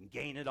says, you can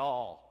gain it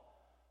all.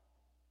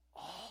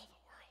 All the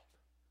world.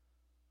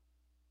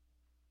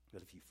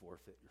 But if you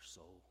forfeit your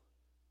soul,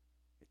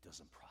 it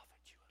doesn't profit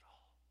you at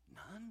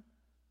all. None?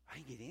 I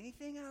didn't get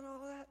anything out of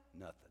all that?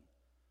 Nothing.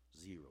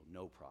 Zero.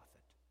 No profit.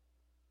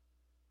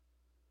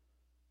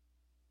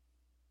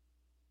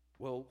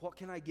 Well, what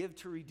can I give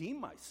to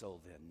redeem my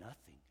soul then?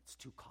 Nothing. It's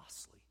too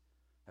costly.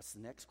 That's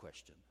the next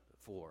question.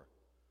 4.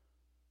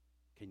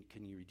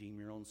 Can you redeem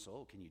your own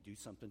soul? Can you do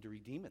something to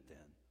redeem it then?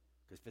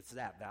 Because if it's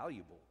that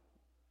valuable.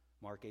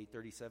 Mark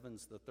 8:37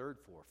 is the third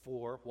 4.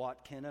 4,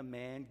 what can a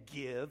man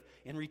give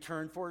in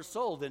return for his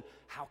soul? Then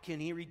how can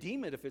he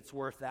redeem it if it's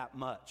worth that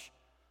much?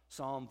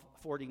 Psalm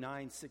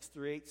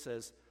 49:6-8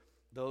 says,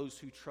 those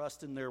who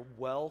trust in their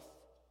wealth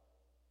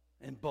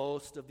and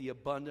boast of the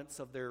abundance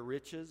of their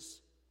riches,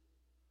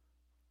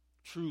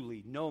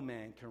 truly no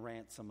man can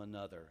ransom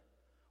another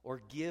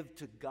or give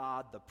to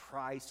God the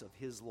price of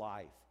his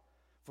life.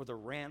 For the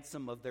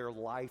ransom of their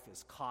life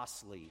is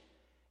costly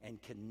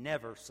and can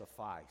never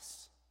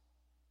suffice.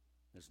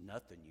 There's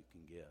nothing you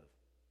can give.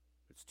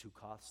 It's too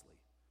costly.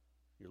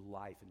 Your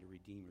life and to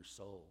redeem your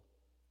soul.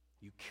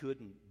 You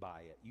couldn't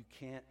buy it. You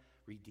can't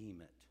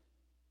redeem it.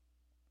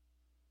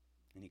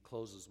 And he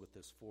closes with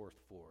this fourth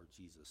 4,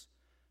 Jesus.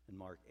 In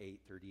Mark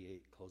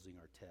 8:38, closing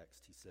our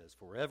text, he says,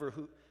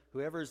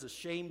 whoever is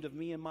ashamed of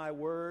me and my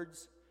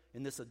words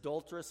in this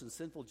adulterous and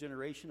sinful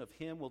generation, of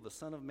him will the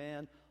Son of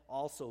Man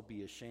also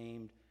be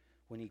ashamed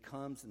when he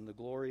comes in the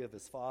glory of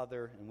his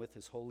Father and with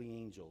his holy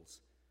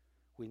angels.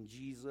 When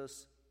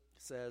Jesus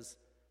says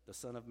the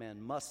Son of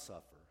Man must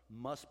suffer,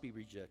 must be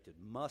rejected,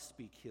 must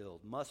be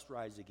killed, must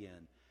rise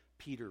again,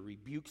 Peter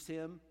rebukes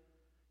him.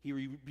 He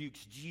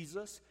rebukes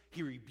Jesus.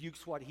 He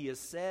rebukes what he has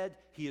said.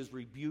 He has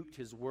rebuked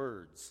his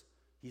words.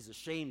 He's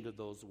ashamed of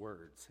those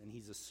words, and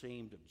he's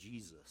ashamed of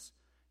Jesus.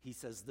 He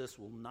says, this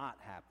will not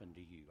happen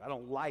to you. I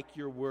don't like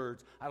your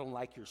words. I don't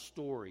like your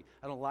story.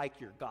 I don't like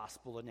your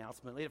gospel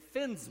announcement. It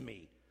offends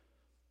me.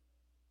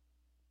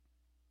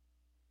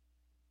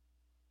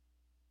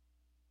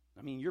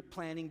 I mean, you're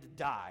planning to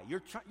die.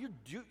 You're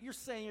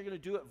saying you're going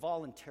to do it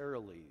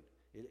voluntarily.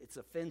 It's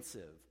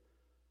offensive.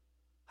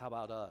 How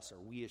about us? Are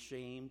we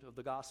ashamed of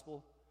the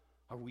gospel?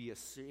 Are we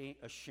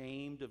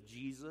ashamed of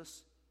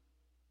Jesus?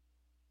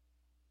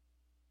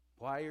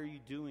 Why are you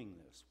doing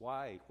this?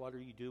 Why? What are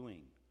you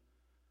doing?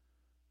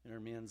 In our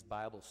men's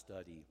Bible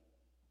study,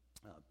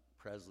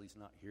 Presley's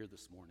not here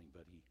this morning,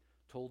 but he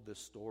told this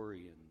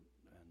story and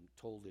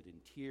told it in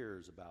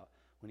tears about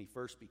when he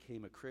first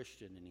became a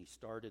Christian and he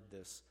started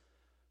this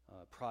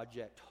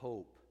Project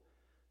Hope.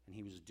 And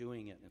he was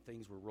doing it, and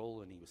things were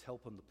rolling. He was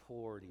helping the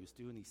poor, and he was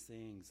doing these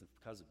things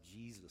because of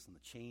Jesus and the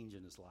change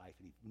in his life.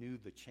 And he knew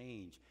the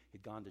change.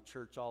 He'd gone to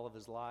church all of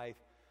his life,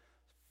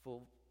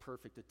 full,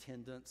 perfect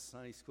attendance,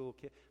 Sunday school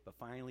kid, but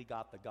finally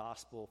got the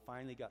gospel,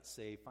 finally got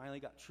saved, finally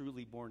got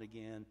truly born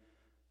again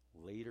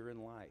later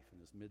in life, in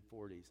his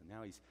mid-40s. And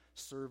now he's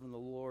serving the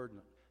Lord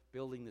and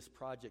building this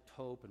Project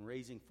Hope and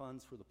raising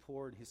funds for the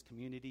poor in his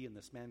community. And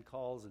this man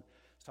calls and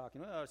is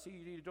talking, I see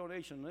you need a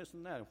donation, this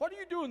and that. And what are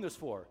you doing this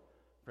for?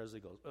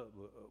 Presley goes, I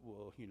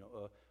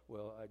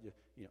just,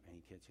 and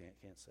he can't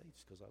say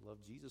just because I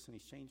love Jesus and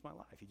he's changed my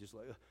life. He just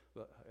like,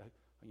 I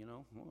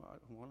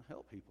want to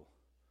help people,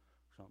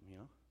 something,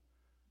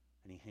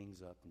 And he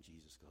hangs up, and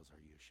Jesus goes,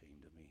 are you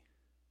ashamed of me?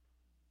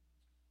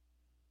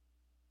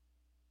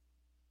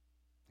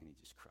 And he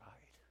just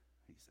cried.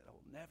 He said, I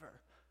will never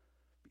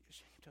be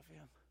ashamed of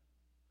him.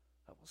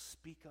 I will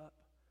speak up.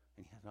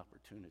 And he had an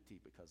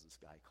opportunity because this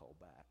guy called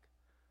back.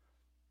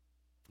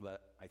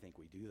 But I think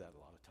we do that a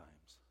lot of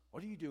times.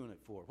 What are you doing it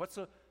for? What's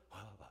just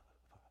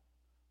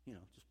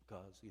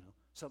because,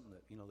 something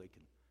that, they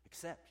can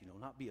accept,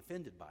 not be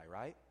offended by,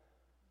 right?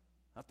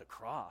 Not the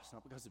cross,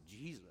 not because of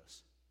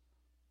Jesus.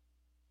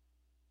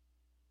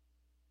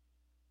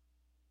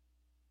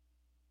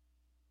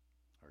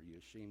 Are you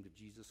ashamed of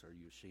Jesus? Are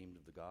you ashamed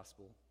of the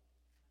gospel?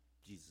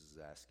 Jesus is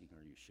asking,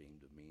 are you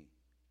ashamed of me?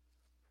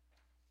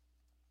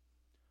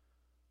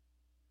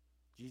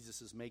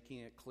 Jesus is making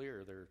it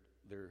clear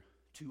there are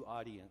two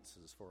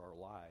audiences for our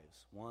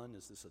lives. One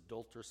is this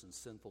adulterous and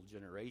sinful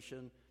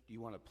generation. Do you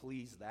want to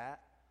please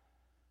that?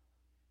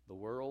 The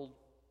world?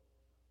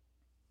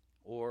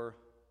 Or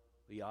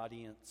the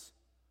audience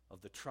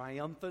of the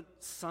triumphant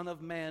Son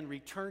of Man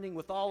returning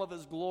with all of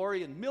his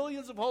glory and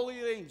millions of holy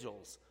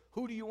angels?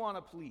 Who do you want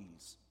to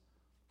please?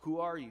 Who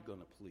are you going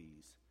to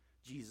please?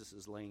 Jesus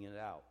is laying it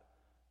out.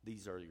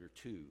 These are your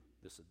two,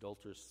 this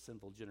adulterous,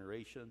 sinful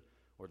generation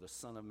or the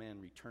Son of Man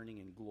returning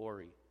in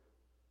glory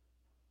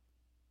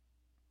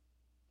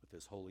with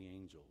his holy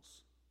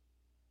angels.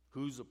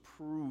 Whose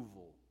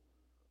approval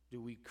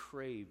do we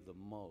crave the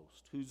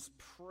most? Whose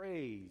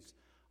praise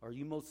are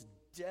you most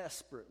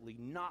desperately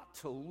not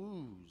to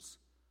lose?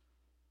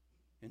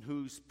 In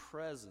whose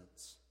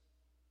presence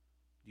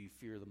do you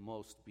fear the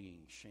most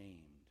being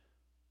shamed?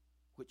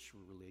 Which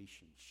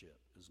relationship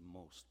is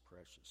most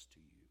precious to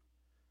you?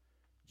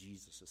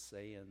 Jesus is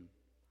saying,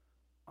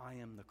 I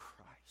am the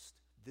Christ.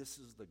 This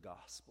is the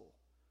gospel.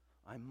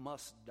 I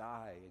must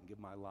die and give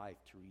my life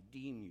to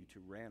redeem you,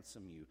 to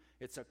ransom you.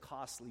 It's a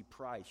costly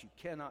price. You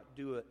cannot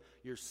do it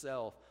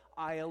yourself.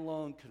 I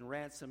alone can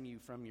ransom you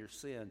from your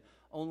sin.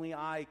 Only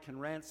I can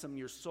ransom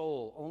your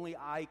soul. Only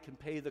I can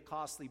pay the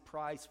costly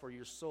price for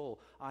your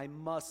soul. I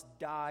must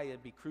die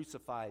and be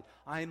crucified.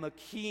 I am a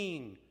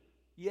king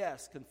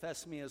Yes,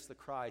 confess me as the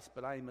Christ,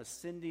 but I am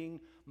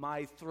ascending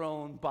my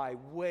throne by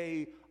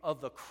way of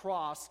the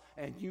cross,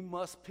 and you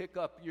must pick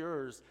up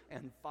yours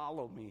and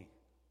follow me.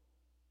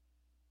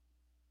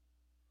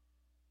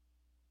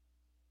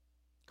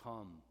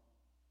 Come,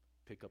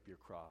 pick up your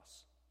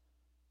cross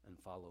and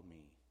follow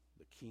me,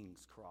 the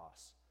King's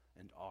cross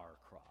and our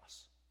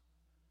cross.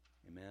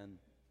 Amen.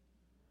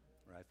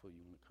 Rifle,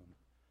 you want to come?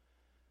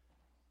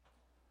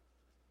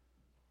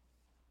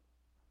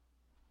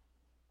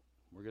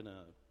 We're going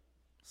to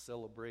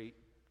celebrate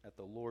at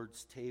the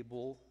Lord's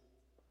table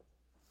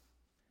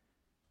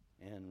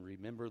and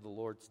remember the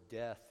Lord's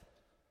death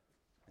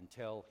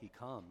until he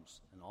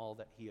comes and all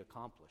that he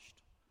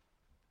accomplished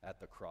at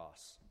the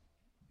cross.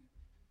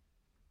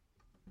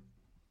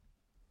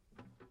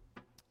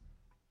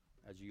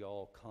 As you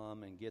all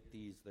come and get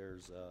these,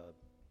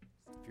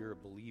 if you're a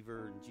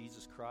believer in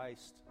Jesus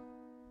Christ,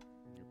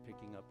 you're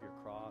picking up your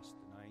cross,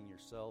 denying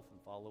yourself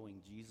and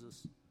following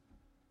Jesus,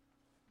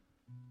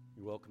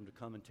 you're welcome to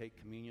come and take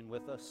communion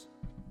with us.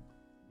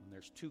 And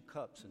there's 2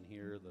 cups in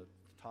here. The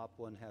top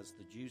one has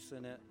the juice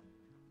in it,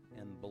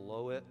 and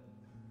below it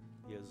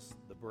is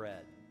the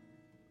bread.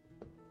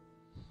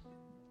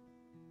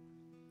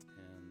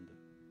 And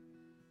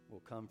we'll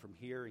come from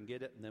here and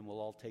get it, and then we'll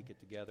all take it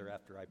together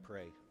after I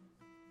pray.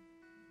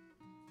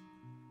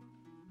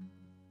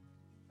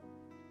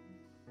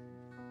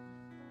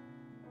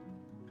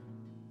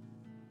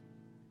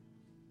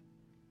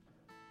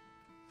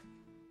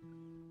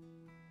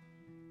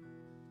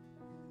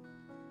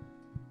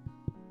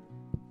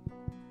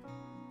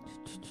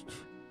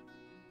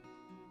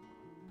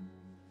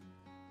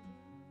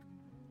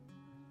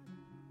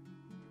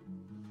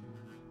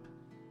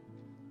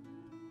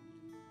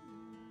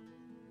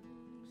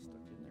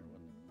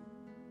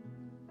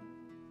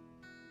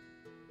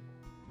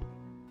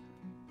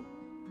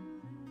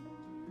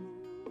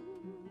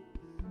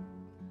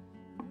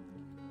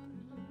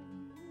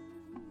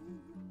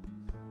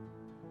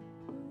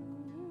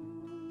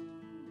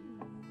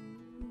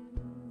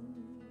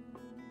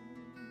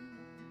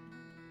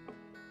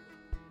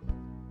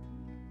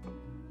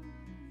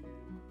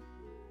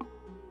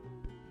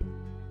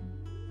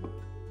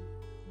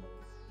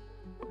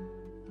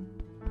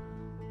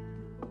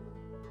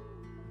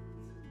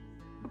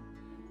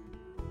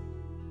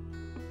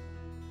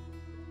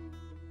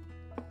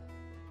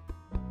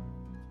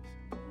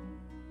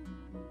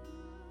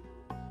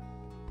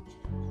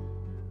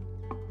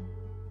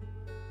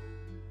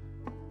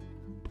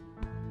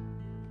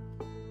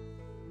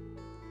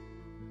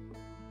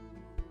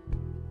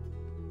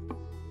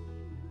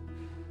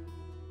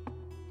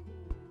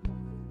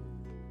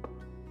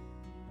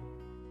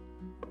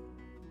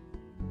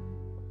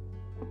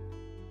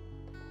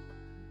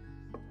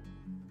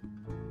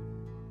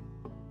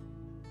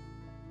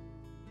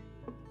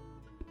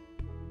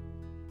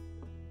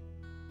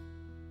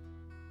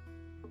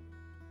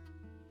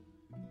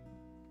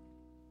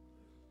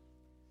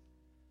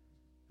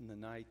 In the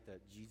night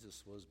that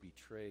Jesus was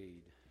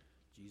betrayed,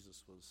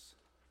 Jesus was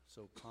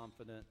so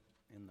confident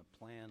in the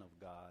plan of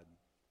God.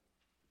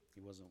 He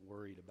wasn't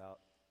worried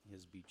about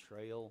his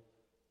betrayal.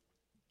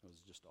 It was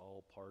just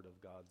all part of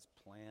God's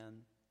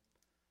plan.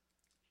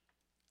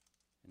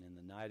 And in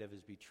the night of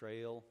his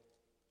betrayal,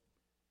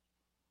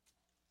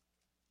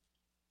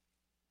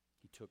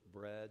 he took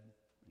bread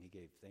and he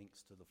gave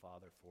thanks to the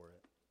Father for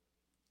it.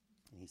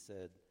 And he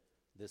said,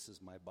 "This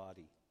is my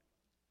body.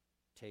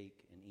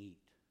 Take and eat.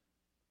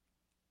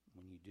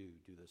 When you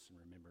do this in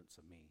remembrance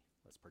of me."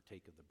 Let's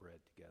partake of the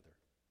bread together.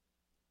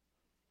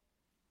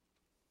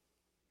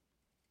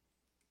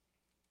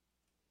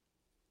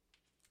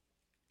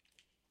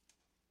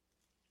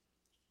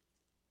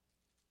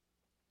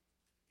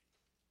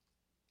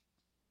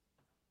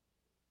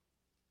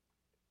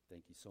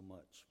 Thank you so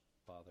much,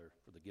 Father,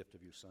 for the gift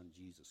of your Son,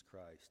 Jesus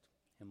Christ.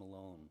 Him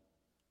alone,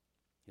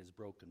 his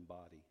broken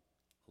body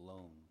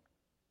alone,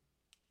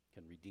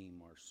 can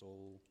redeem our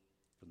soul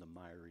from the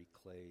miry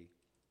clay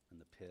and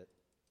the pit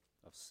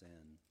of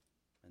sin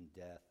and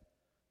death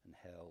and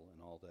hell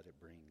and all that it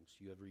brings.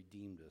 You have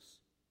redeemed us,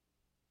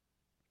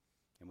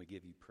 and we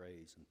give you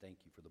praise and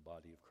thank you for the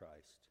body of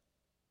Christ.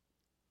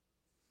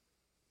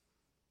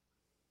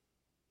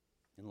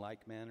 In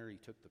like manner, he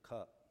took the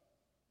cup.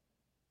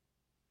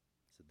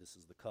 He said, "This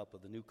is the cup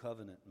of the new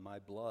covenant in my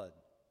blood,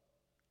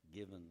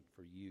 given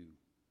for you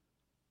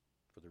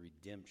for the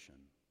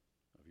redemption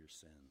of your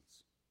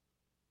sins.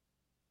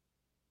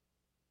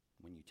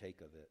 When you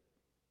take of it,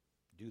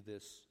 do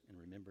this in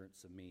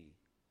remembrance of me,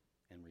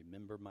 and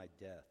remember my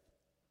death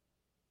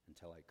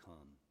until I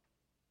come."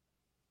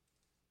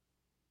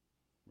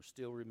 We're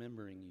still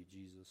remembering you,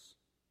 Jesus.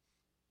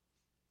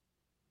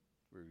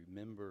 We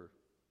remember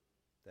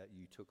that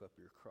you took up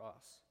your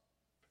cross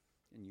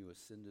and you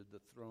ascended the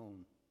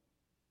throne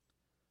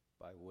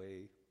by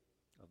way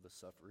of the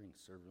suffering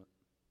servant.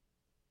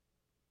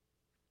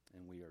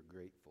 And we are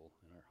grateful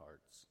in our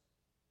hearts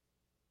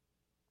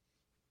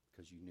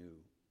because you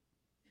knew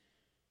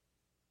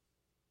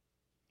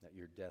that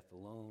your death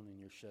alone and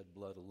your shed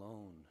blood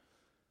alone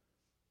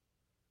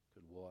could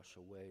could wash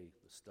away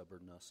the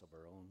stubbornness of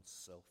our own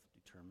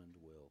self-determined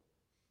will.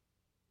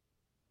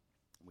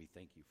 We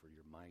thank you for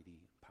your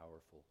mighty,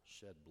 powerful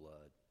shed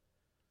blood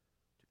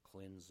to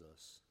cleanse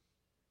us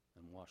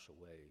and wash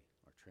away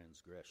our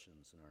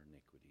transgressions and our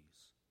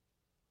iniquities.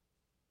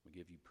 We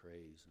give you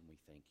praise and we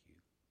thank you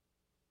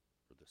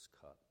for this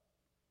cup.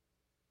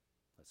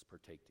 Let's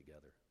partake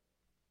together.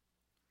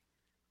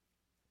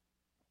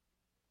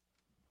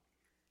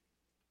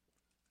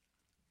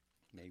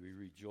 May we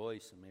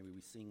rejoice and may we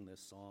sing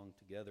this song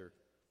together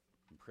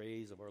in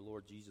praise of our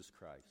Lord Jesus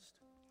Christ.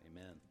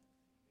 Amen.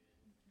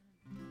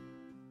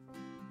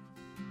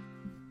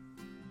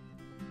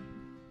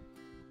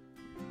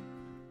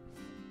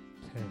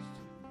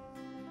 Test.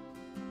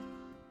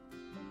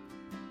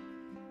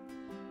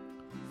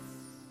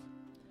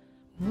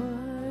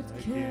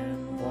 What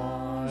can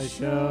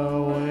wash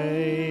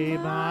away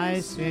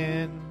my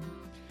sin?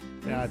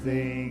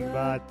 Nothing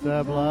but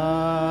the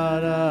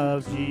blood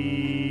of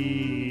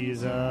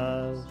Jesus.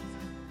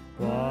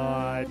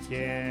 What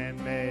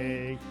can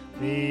make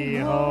me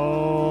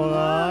whole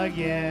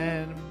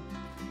again?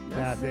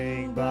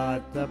 Nothing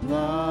but the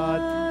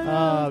blood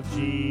of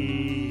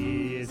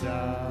Jesus.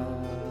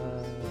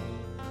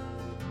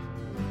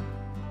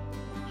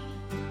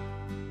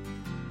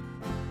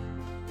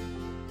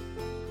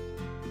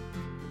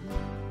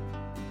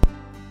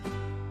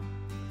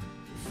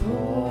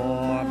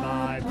 For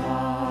my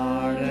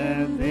part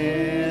in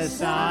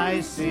this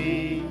I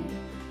see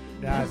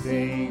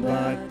nothing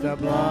but the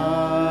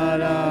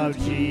blood of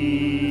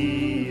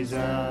Jesus.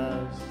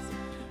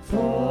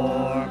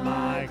 For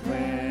my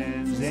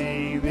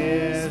cleansing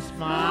this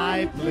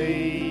my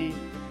plea,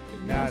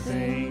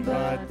 nothing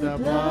but the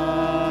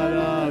blood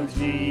of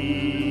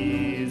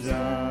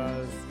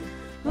Jesus.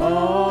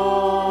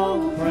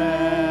 Oh,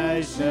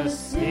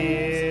 precious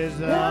is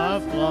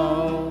the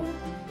flow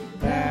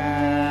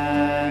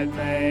that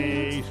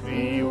makes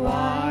me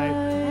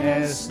white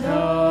as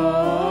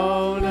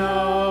snow.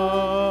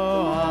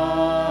 No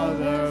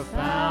other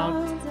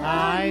fount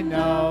I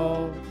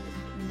know,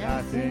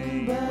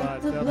 nothing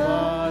but the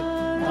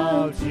blood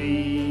of Jesus.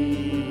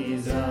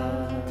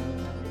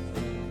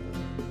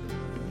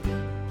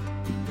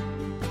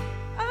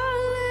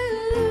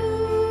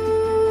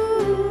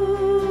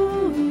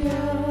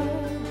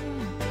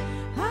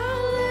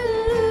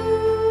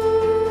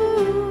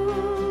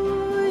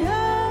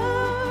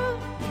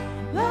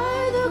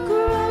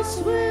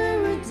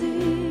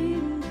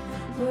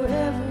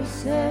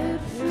 Set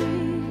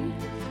free,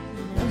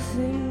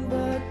 nothing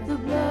but the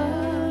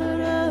blood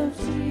of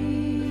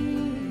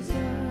Jesus.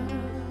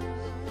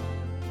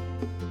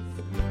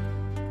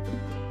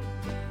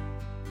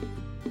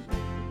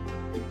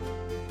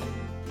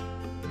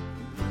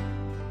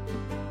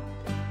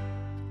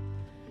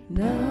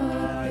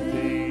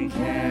 Nothing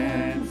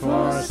can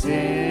for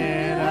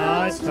sin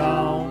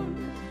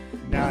atone,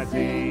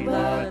 nothing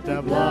but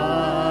the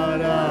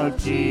blood of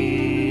Jesus.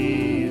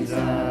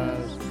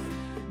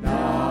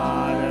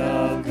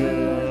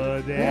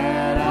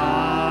 That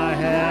I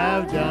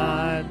have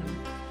done,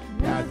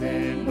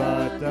 nothing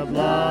but the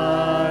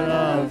blood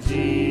of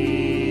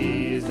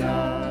Jesus.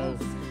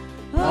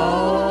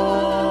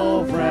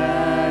 Oh,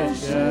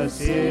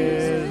 precious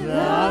is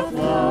the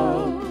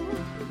flow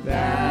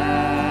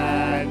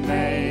that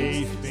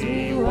makes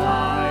me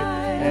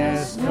white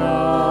as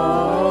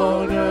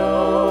snow.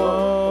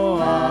 No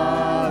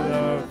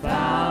other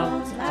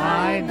fount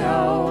I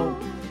know,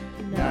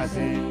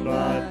 nothing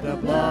but the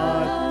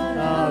blood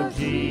of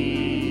Jesus.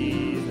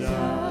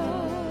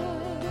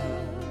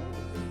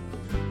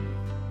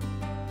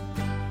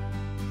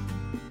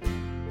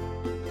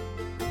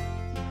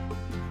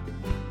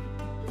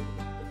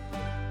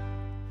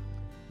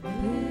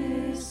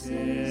 This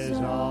is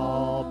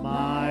all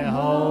my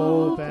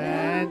hope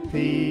and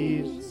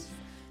peace,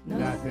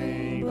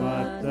 nothing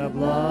but the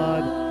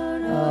blood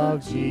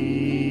of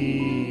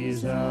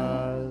Jesus.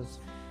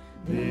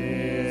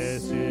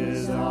 This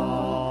is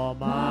all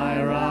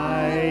my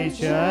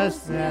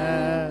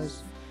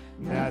righteousness,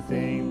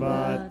 nothing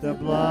but the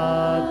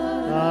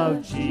blood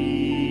of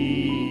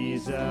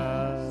Jesus.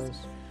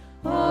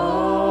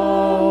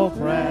 Oh,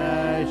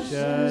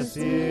 precious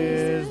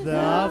is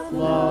the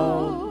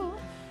flow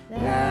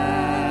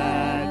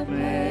that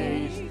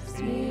makes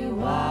me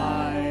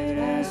white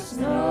as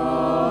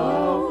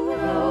snow.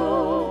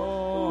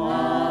 No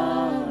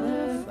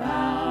other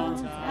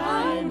fount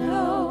I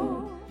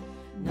know,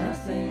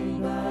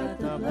 nothing but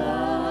the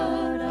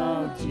blood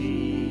of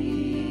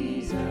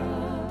Jesus.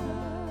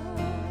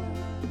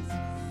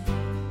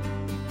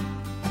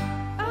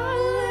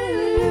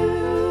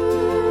 Hallelujah,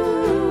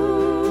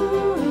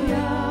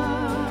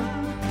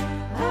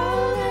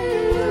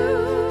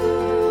 hallelujah.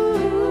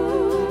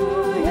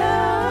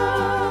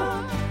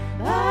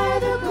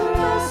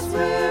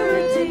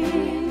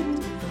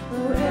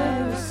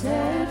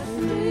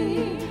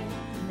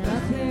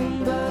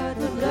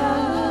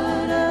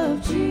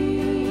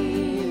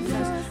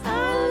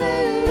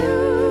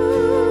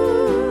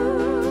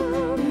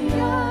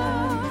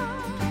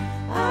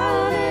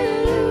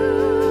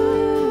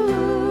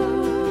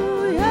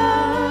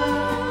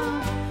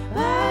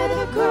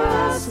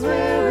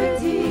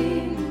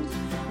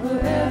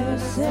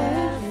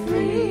 set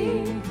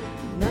free,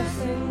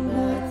 nothing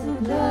but the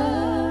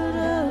blood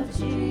of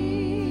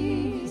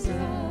Jesus.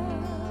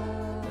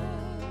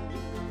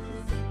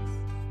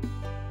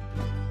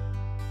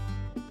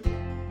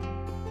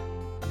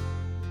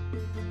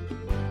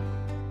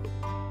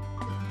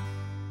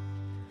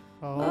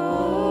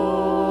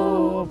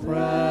 Oh,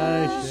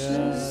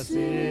 precious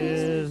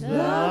is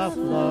the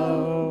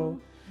flow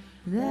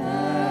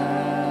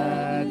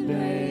that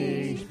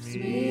makes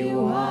me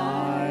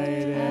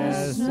white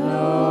as snow.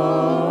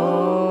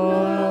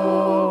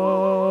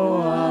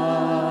 No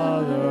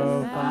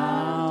other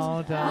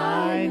fount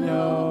I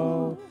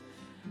know,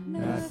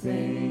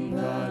 nothing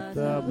but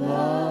the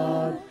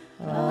blood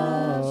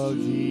of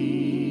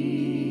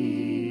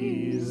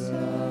Jesus.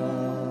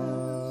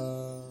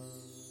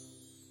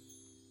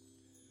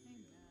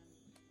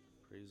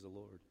 Praise the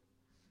Lord.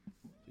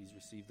 Please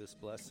receive this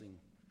blessing.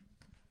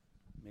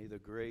 May the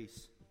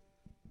grace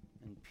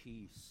and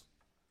peace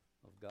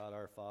of God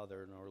our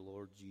Father and our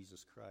Lord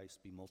Jesus Christ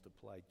be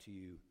multiplied to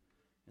you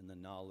in the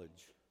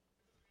knowledge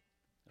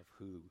of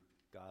who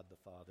God the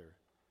Father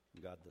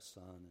and God the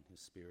Son and His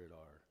Spirit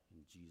are.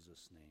 In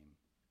Jesus' name,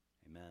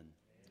 amen.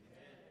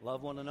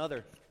 Love one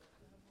another.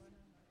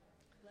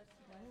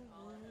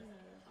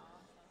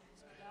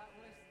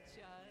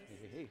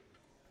 Hey.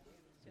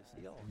 Good to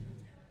see y'all.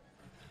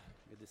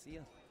 Good to see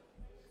you.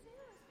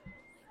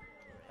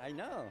 I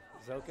know.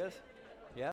 Zokas.